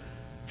winter,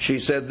 she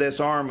said this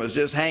arm was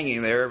just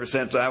hanging there ever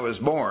since I was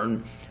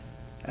born.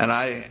 And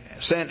I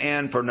sent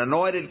in for an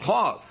anointed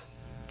cloth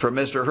for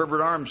Mr.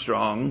 Herbert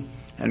Armstrong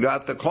and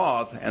got the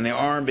cloth, and the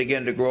arm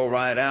began to grow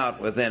right out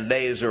within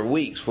days or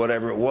weeks,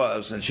 whatever it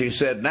was. And she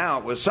said now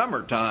it was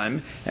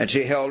summertime, and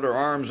she held her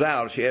arms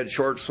out. She had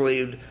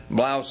short-sleeved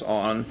blouse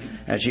on,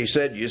 and she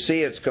said, you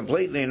see, it's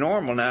completely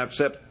normal now,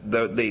 except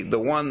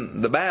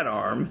the bad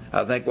arm,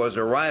 I think was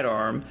her right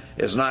arm,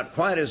 is not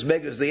quite as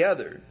big as the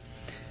other.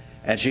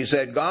 And she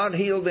said, God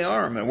healed the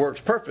arm. It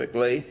works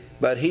perfectly,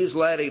 but He's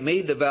letting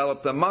me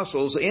develop the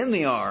muscles in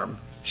the arm.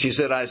 She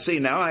said, I see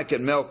now I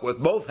can milk with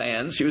both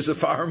hands. She was a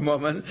farm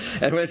woman.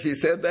 And when she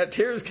said that,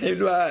 tears came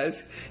to her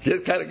eyes. She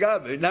just kind of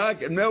got me. Now I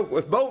can milk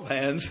with both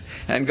hands.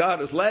 And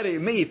God is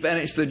letting me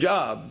finish the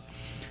job.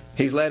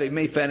 He's letting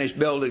me finish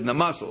building the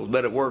muscles,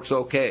 but it works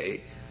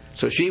okay.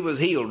 So she was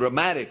healed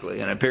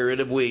dramatically in a period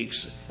of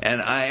weeks.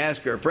 And I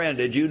asked her friend,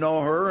 did you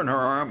know her and her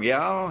arm?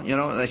 Yeah, you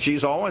know,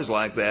 she's always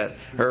like that.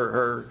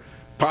 Her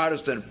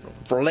Protestant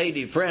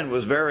lady friend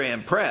was very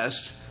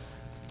impressed,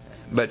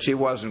 but she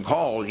wasn't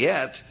called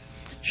yet.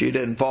 She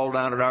didn't fall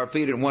down at our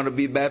feet and want to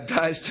be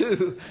baptized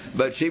too,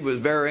 but she was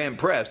very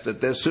impressed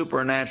that this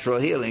supernatural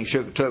healing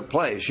took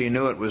place. She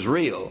knew it was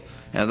real,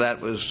 and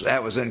that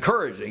was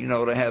encouraging, you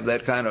know, to have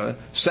that kind of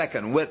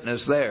second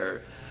witness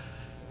there.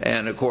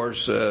 And of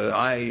course,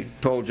 I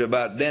told you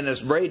about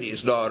Dennis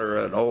Brady's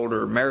daughter, an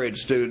older married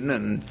student,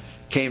 and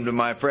came to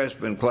my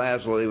freshman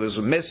class. Well, he was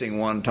missing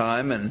one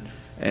time,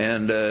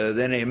 and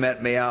then he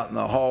met me out in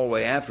the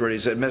hallway afterward. He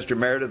said, Mr.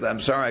 Meredith,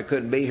 I'm sorry I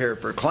couldn't be here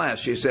for class.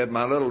 She said,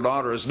 my little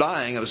daughter is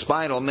dying of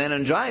spinal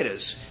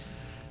meningitis.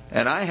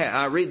 And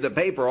I read the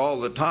paper all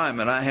the time,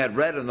 and I had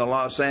read in the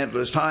Los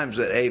Angeles Times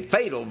that a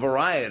fatal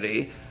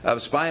variety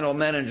of spinal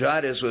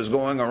meningitis was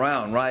going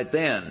around right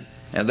then.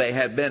 And they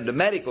had been to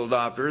medical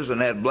doctors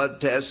and had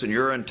blood tests and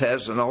urine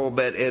tests and the whole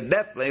bit. It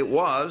definitely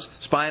was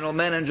spinal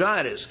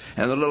meningitis.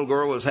 And the little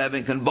girl was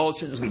having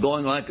convulsions and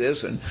going like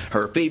this, and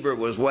her fever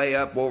was way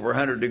up over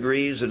 100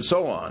 degrees and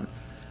so on.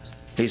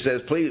 He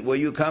says, please, will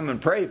you come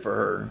and pray for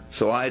her?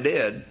 So I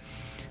did.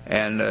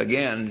 And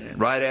again,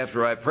 right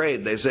after I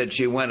prayed, they said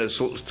she went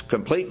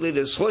completely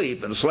to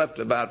sleep and slept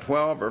about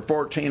 12 or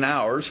 14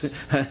 hours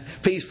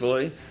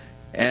peacefully.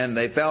 And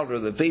they felt her,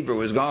 the fever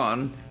was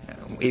gone,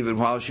 even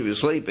while she was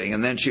sleeping.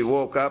 And then she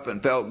woke up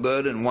and felt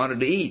good and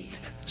wanted to eat.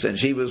 Since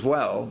she was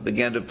well,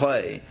 began to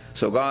play.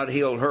 So God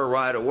healed her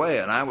right away,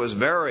 and I was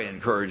very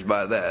encouraged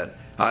by that.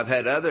 I've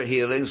had other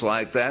healings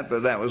like that,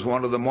 but that was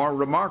one of the more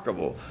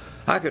remarkable.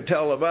 I could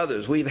tell of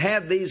others. We've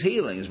had these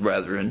healings,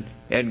 brethren,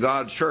 in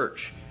God's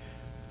church.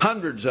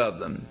 Hundreds of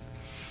them.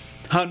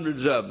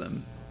 Hundreds of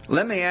them.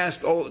 Let me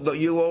ask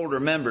you older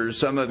members,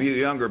 some of you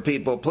younger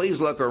people, please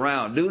look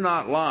around. Do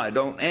not lie.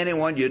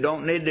 You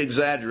don't need to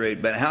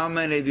exaggerate, but how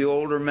many of you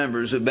older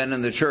members have been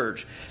in the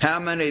church? How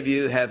many of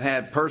you have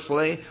had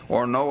personally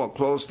or know a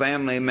close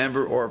family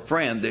member or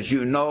friend that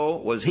you know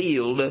was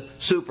healed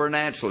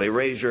supernaturally?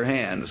 Raise your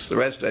hands. The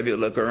rest of you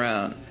look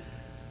around.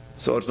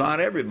 So it's not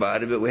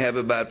everybody, but we have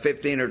about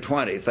 15 or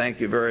 20.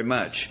 Thank you very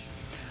much.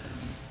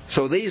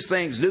 So these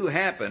things do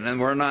happen, and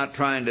we're not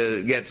trying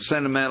to get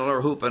sentimental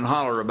or hoop and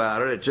holler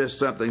about it. It's just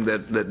something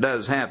that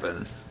does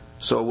happen.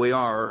 So we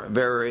are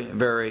very,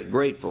 very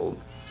grateful.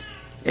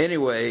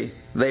 Anyway,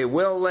 they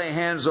will lay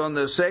hands on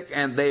the sick,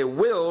 and they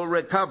will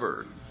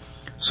recover.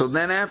 So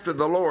then after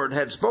the Lord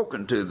had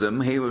spoken to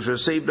them, he was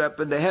received up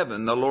into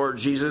heaven, the Lord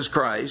Jesus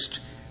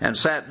Christ, and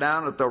sat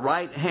down at the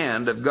right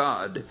hand of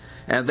God.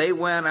 And they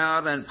went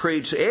out and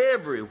preached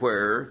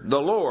everywhere the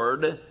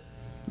Lord,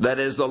 that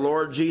is the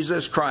Lord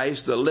Jesus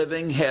Christ, the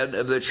living head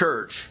of the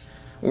church,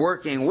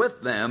 working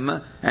with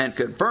them and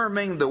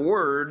confirming the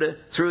word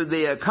through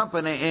the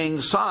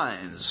accompanying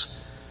signs.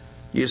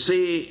 You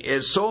see,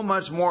 it's so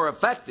much more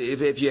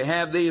effective if you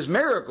have these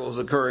miracles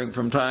occurring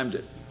from time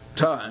to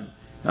time.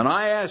 And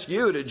I ask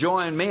you to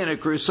join me in a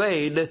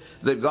crusade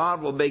that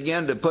God will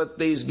begin to put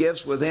these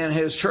gifts within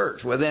His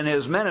church, within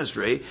His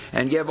ministry,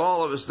 and give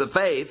all of us the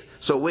faith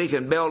so we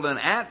can build an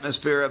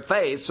atmosphere of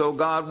faith so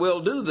God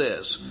will do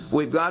this.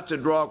 We've got to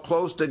draw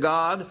close to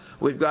God.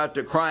 We've got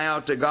to cry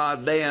out to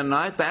God day and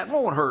night. That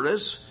won't hurt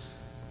us.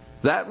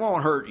 That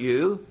won't hurt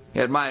you.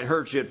 It might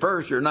hurt you at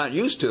first. You're not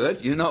used to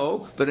it, you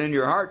know, but in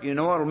your heart, you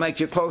know, it'll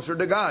make you closer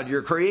to God.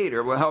 Your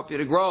Creator will help you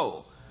to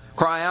grow.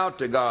 Cry out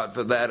to God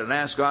for that and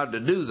ask God to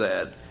do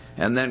that.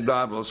 And then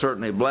God will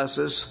certainly bless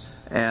us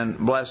and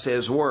bless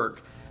His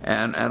work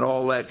and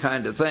all that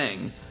kind of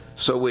thing.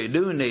 So we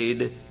do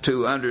need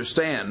to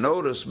understand.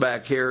 Notice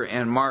back here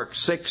in Mark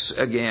 6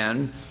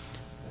 again,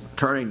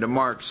 turning to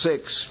Mark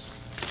 6,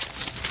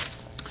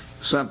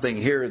 something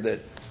here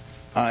that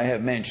I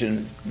have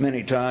mentioned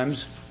many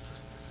times.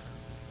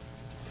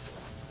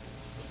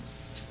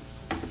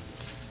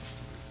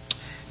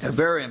 A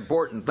very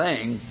important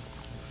thing.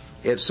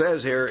 It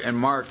says here in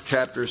Mark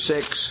chapter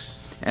 6,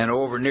 and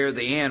over near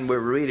the end, we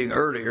were reading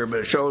earlier,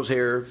 but it shows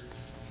here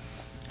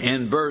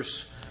in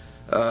verse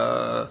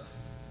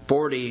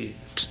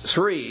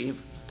 43,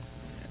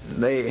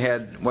 he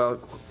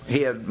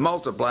had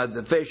multiplied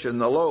the fish and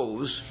the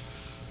loaves,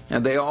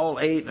 and they all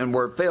ate and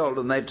were filled,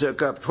 and they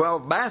took up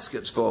 12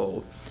 baskets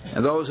full.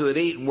 And those who had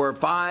eaten were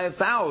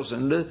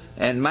 5,000,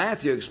 and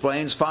Matthew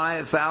explains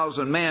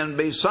 5,000 men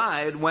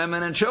beside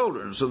women and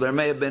children. So there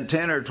may have been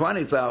 10 or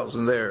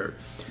 20,000 there.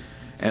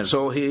 And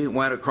so he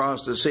went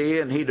across the sea,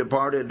 and he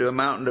departed to a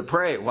mountain to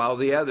pray while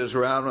the others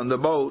were out on the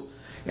boat.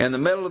 In the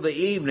middle of the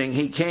evening,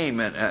 he came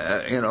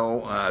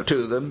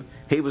to them.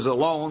 He was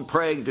alone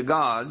praying to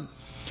God,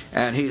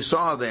 and he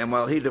saw them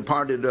while he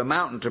departed to a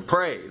mountain to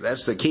pray.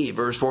 That's the key,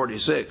 verse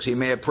 46. He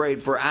may have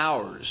prayed for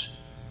hours.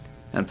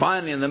 And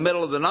finally, in the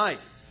middle of the night,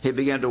 he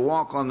began to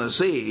walk on the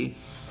sea.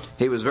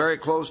 He was very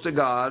close to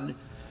God,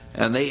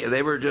 and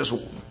they were just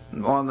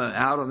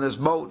out on this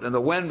boat, and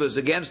the wind was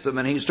against them,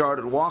 and he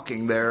started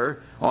walking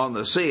there on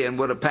the sea and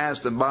would have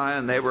passed them by,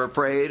 and they were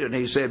afraid, and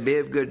he said, "Be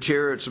of good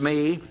cheer, it's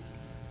me."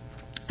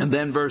 And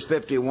then verse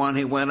 51,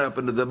 he went up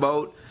into the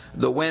boat.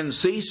 The wind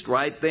ceased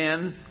right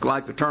then,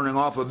 like the turning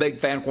off a big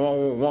fan.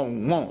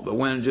 The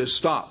wind just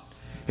stopped.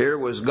 Here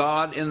was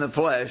God in the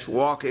flesh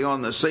walking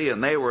on the sea,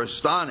 and they were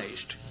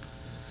astonished.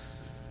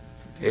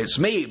 "It's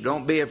me,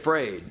 don't be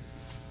afraid."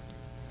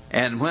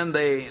 And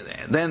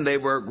then they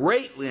were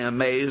greatly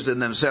amazed in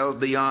themselves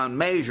beyond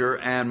measure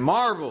and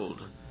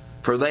marveled,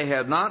 for they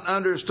had not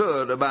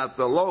understood about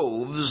the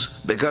loaves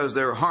because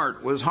their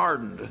heart was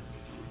hardened.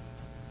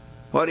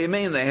 What do you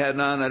mean they had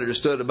not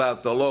understood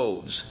about the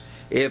loaves?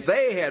 If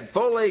they had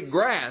fully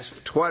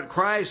grasped what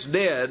Christ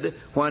did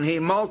when He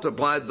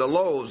multiplied the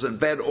loaves and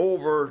fed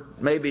over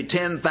maybe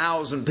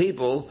 10,000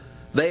 people,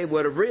 they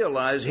would have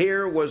realized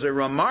here was a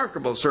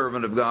remarkable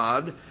servant of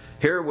God.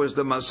 Here was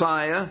the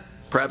Messiah.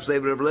 Perhaps they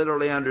would have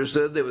literally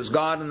understood there was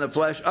God in the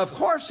flesh. Of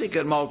course He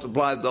could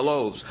multiply the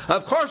loaves.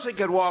 Of course He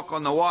could walk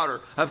on the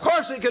water. Of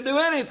course He could do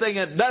anything.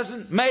 It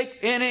doesn't make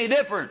any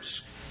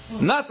difference.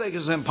 Nothing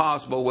is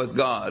impossible with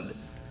God.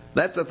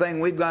 That's the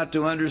thing we've got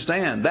to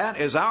understand. That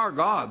is our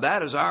God.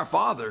 That is our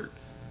Father.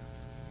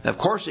 Of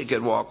course he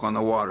could walk on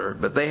the water,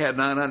 but they had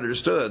not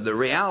understood the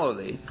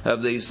reality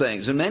of these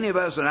things. And many of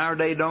us in our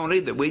day don't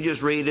either. We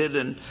just read it,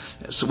 and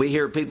so we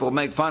hear people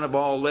make fun of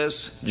all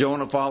this.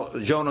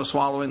 Jonah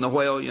swallowing the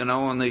whale,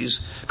 on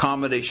these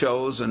comedy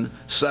shows and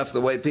stuff,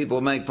 the way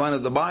people make fun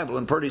of the Bible,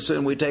 and pretty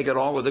soon we take it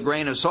all with a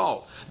grain of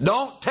salt.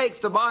 Don't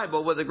take the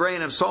Bible with a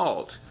grain of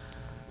salt.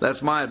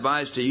 That's my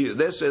advice to you.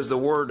 This is the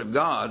Word of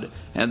God,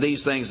 and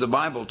these things the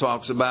Bible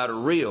talks about are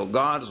real.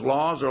 God's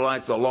laws are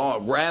like the law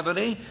of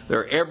gravity.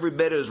 They're every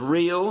bit as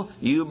real.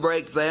 You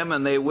break them,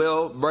 and they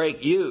will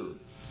break you.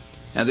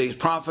 And these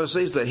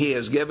prophecies that He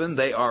has given,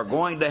 they are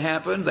going to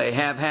happen. They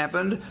have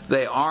happened.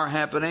 They are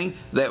happening.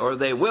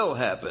 They will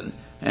happen.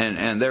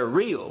 And they're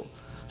real.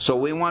 So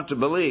we want to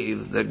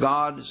believe that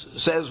God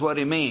says what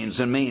He means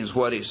and means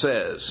what He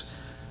says.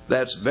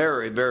 That's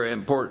very, very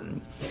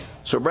important.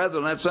 So,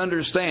 brethren, let's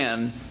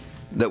understand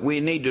that we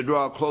need to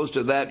draw close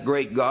to that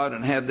great God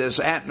and have this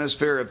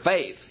atmosphere of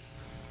faith.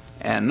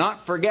 And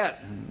not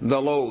forget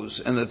the loaves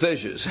and the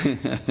fishes,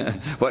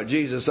 what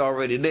Jesus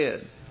already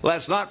did.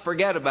 Let's not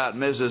forget about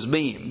Mrs.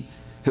 Beam,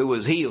 who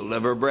was healed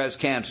of her breast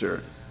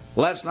cancer.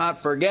 Let's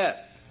not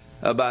forget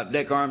about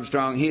Dick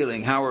Armstrong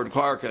healing Howard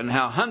Clark, and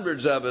how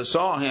hundreds of us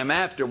saw him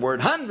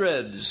afterward.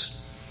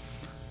 Hundreds!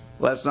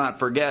 Let's not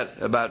forget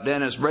about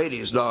Dennis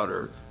Brady's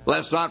daughter.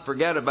 Let's not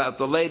forget about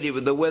the lady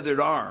with the withered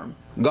arm.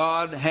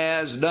 God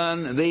has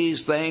done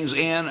these things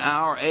in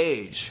our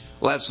age.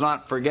 Let's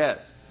not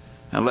forget.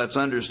 And let's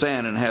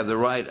understand and have the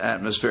right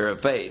atmosphere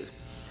of faith.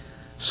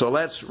 So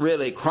let's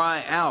really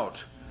cry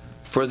out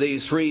for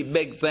these three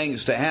big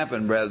things to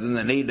happen, brethren,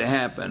 that need to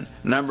happen.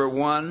 Number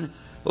one,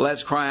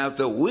 let's cry out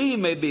that we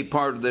may be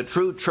part of the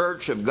true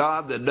church of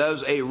God that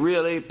does a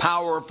really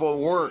powerful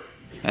work.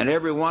 And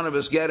every one of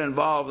us get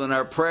involved in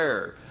our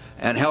prayer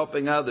and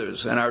helping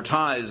others, and our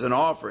tithes and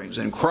offerings,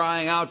 and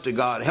crying out to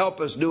God, help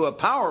us do a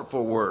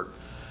powerful work.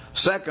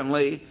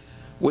 Secondly,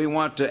 we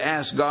want to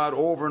ask God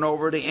over and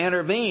over to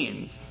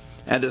intervene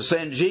and to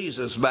send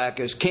Jesus back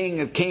as King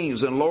of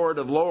Kings and Lord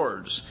of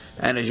Lords.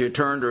 And as you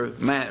turn to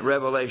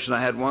Revelation, I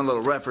had one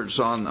little reference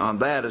on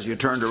that. As you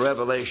turn to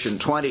Revelation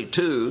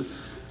 22,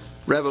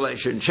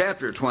 Revelation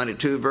chapter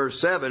 22, verse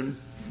 7,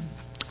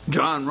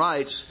 John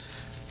writes,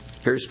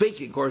 here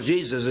speaking, of course,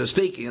 Jesus is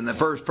speaking in the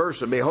first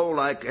person. Behold,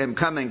 I am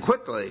coming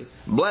quickly.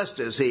 Blessed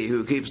is he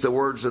who keeps the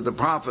words of the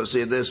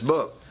prophecy of this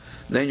book.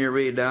 Then you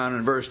read down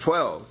in verse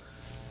 12.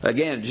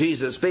 Again,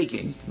 Jesus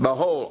speaking.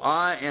 Behold,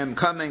 I am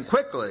coming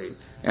quickly,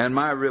 and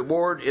my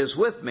reward is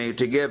with me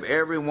to give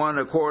everyone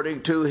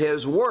according to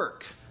his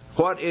work.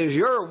 What is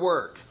your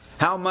work?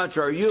 How much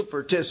are you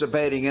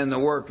participating in the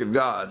work of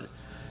God?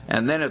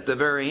 And then at the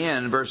very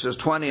end, verses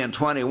 20 and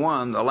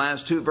 21, the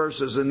last two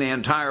verses in the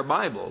entire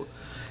Bible,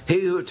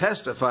 he who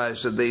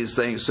testifies to these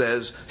things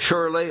says,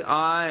 surely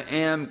I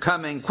am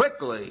coming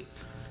quickly.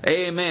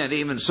 Amen.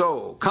 Even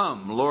so,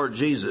 come, Lord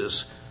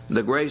Jesus.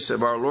 The grace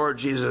of our Lord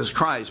Jesus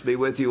Christ be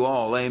with you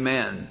all.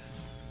 Amen.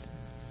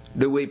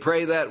 Do we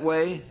pray that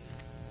way?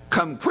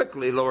 Come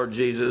quickly, Lord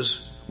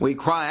Jesus. We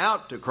cry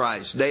out to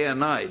Christ day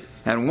and night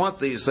and want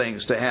these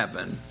things to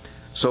happen.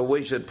 So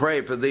we should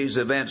pray for these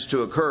events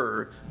to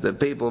occur, that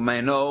people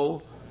may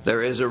know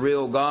there is a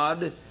real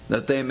God,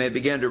 that they may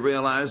begin to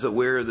realize that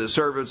we're the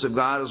servants of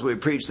God as we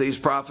preach these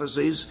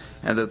prophecies,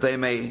 and that they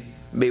may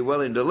be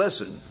willing to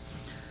listen.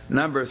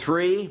 Number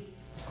three,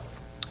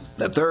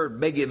 the third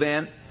big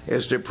event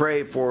is to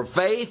pray for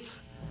faith.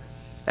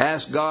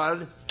 Ask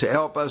God to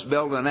help us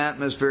build an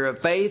atmosphere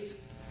of faith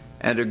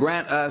and to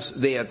grant us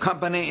the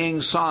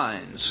accompanying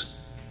signs.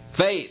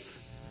 Faith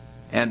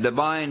and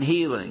divine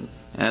healing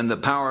and the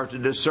power to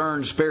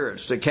discern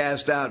spirits, to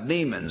cast out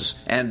demons,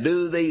 and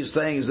do these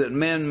things that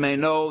men may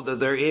know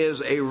that there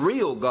is a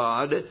real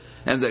God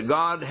and that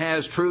God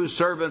has true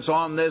servants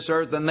on this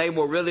earth, and they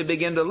will really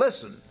begin to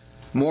listen.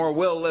 More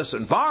will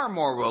listen. Far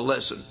more will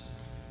listen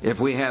if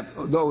we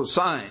have those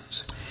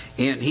signs.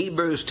 In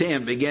Hebrews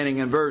 10, beginning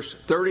in verse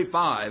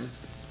 35,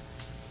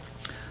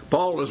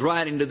 Paul is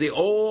writing to the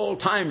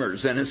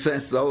old-timers, in a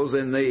sense, those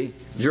in the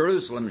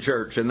Jerusalem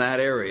church in that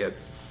area.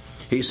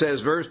 He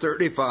says, verse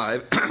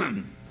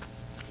 35,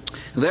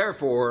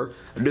 therefore,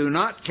 do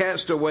not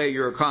cast away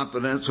your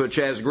confidence, which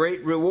has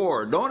great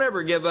reward. Don't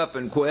ever give up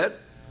and quit.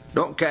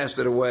 Don't cast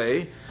it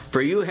away.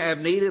 For you have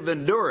need of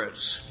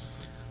endurance,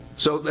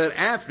 so that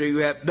after you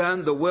have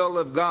done the will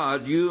of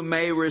God, you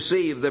may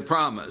receive the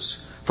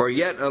promise. For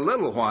yet a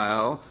little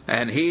while,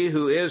 and he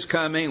who is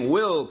coming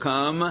will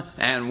come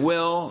and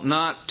will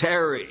not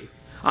tarry.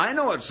 I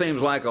know it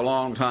seems like a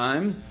long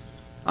time.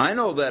 I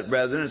know that,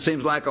 brethren. It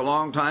seems like a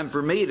long time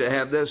for me to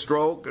have this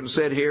stroke and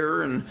sit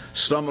here and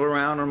stumble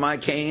around on my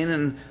cane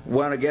and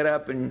want to get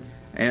up and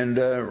run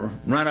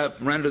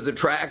to the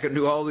track and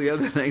do all the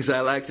other things I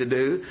like to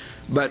do.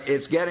 But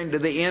it's getting to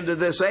the end of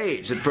this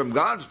age. And from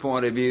God's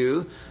point of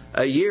view,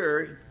 a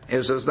year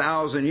is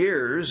 1,000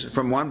 years.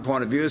 From one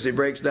point of view, as he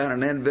breaks down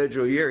an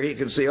individual year, he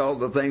can see all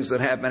the things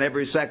that happen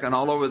every second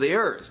all over the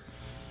earth.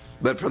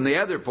 But from the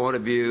other point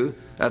of view,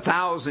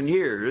 1,000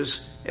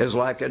 years is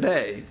like a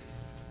day.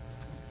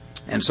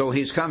 And so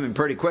he's coming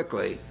pretty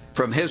quickly. 1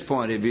 from His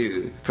point of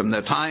view. From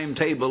the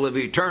timetable of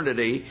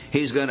eternity,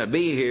 He's going to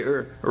be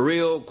here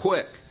real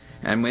quick.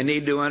 And we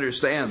need to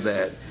understand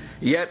that.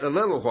 Yet a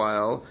little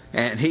while,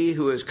 and He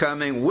who is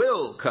coming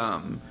will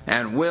come,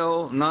 and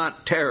will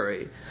not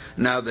tarry.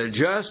 Now the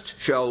just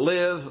shall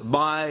live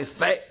by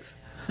faith.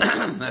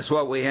 That's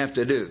what we have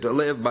to do, to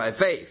live by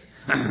faith.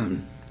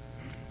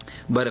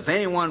 But if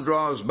anyone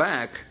draws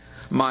back,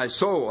 my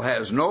soul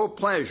has no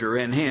pleasure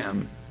in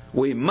him.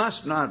 We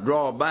must not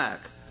draw back.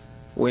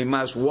 We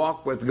must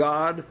walk with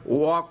God,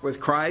 walk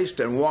with Christ,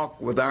 and walk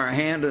with our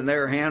hand in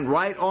their hand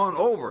right on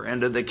over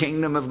into the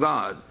kingdom of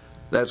God.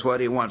 That's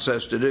what He wants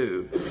us to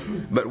do.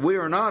 But we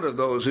are not of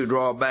those who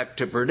draw back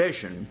to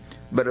perdition,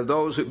 but of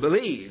those who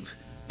believe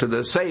to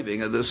the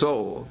saving of the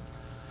soul.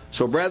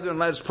 So, brethren,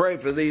 let's pray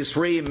for these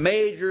three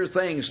major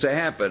things to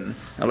happen.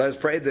 And let's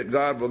pray that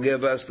God will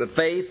give us the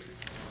faith,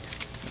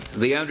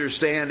 the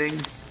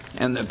understanding,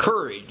 and the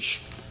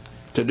courage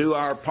to do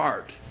our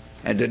part,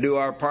 and to do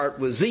our part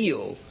with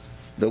zeal,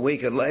 that we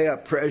can lay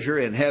up treasure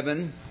in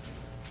heaven,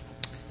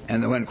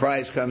 and that when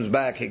Christ comes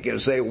back, He can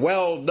say,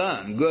 well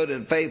done, good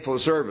and faithful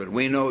servant.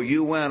 We know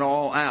you went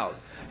all out.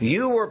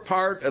 You were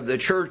part of the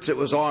church that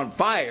was on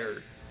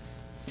fire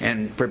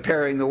and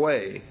preparing the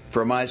way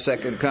for my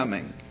second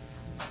coming.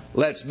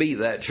 Let's be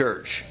that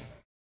church.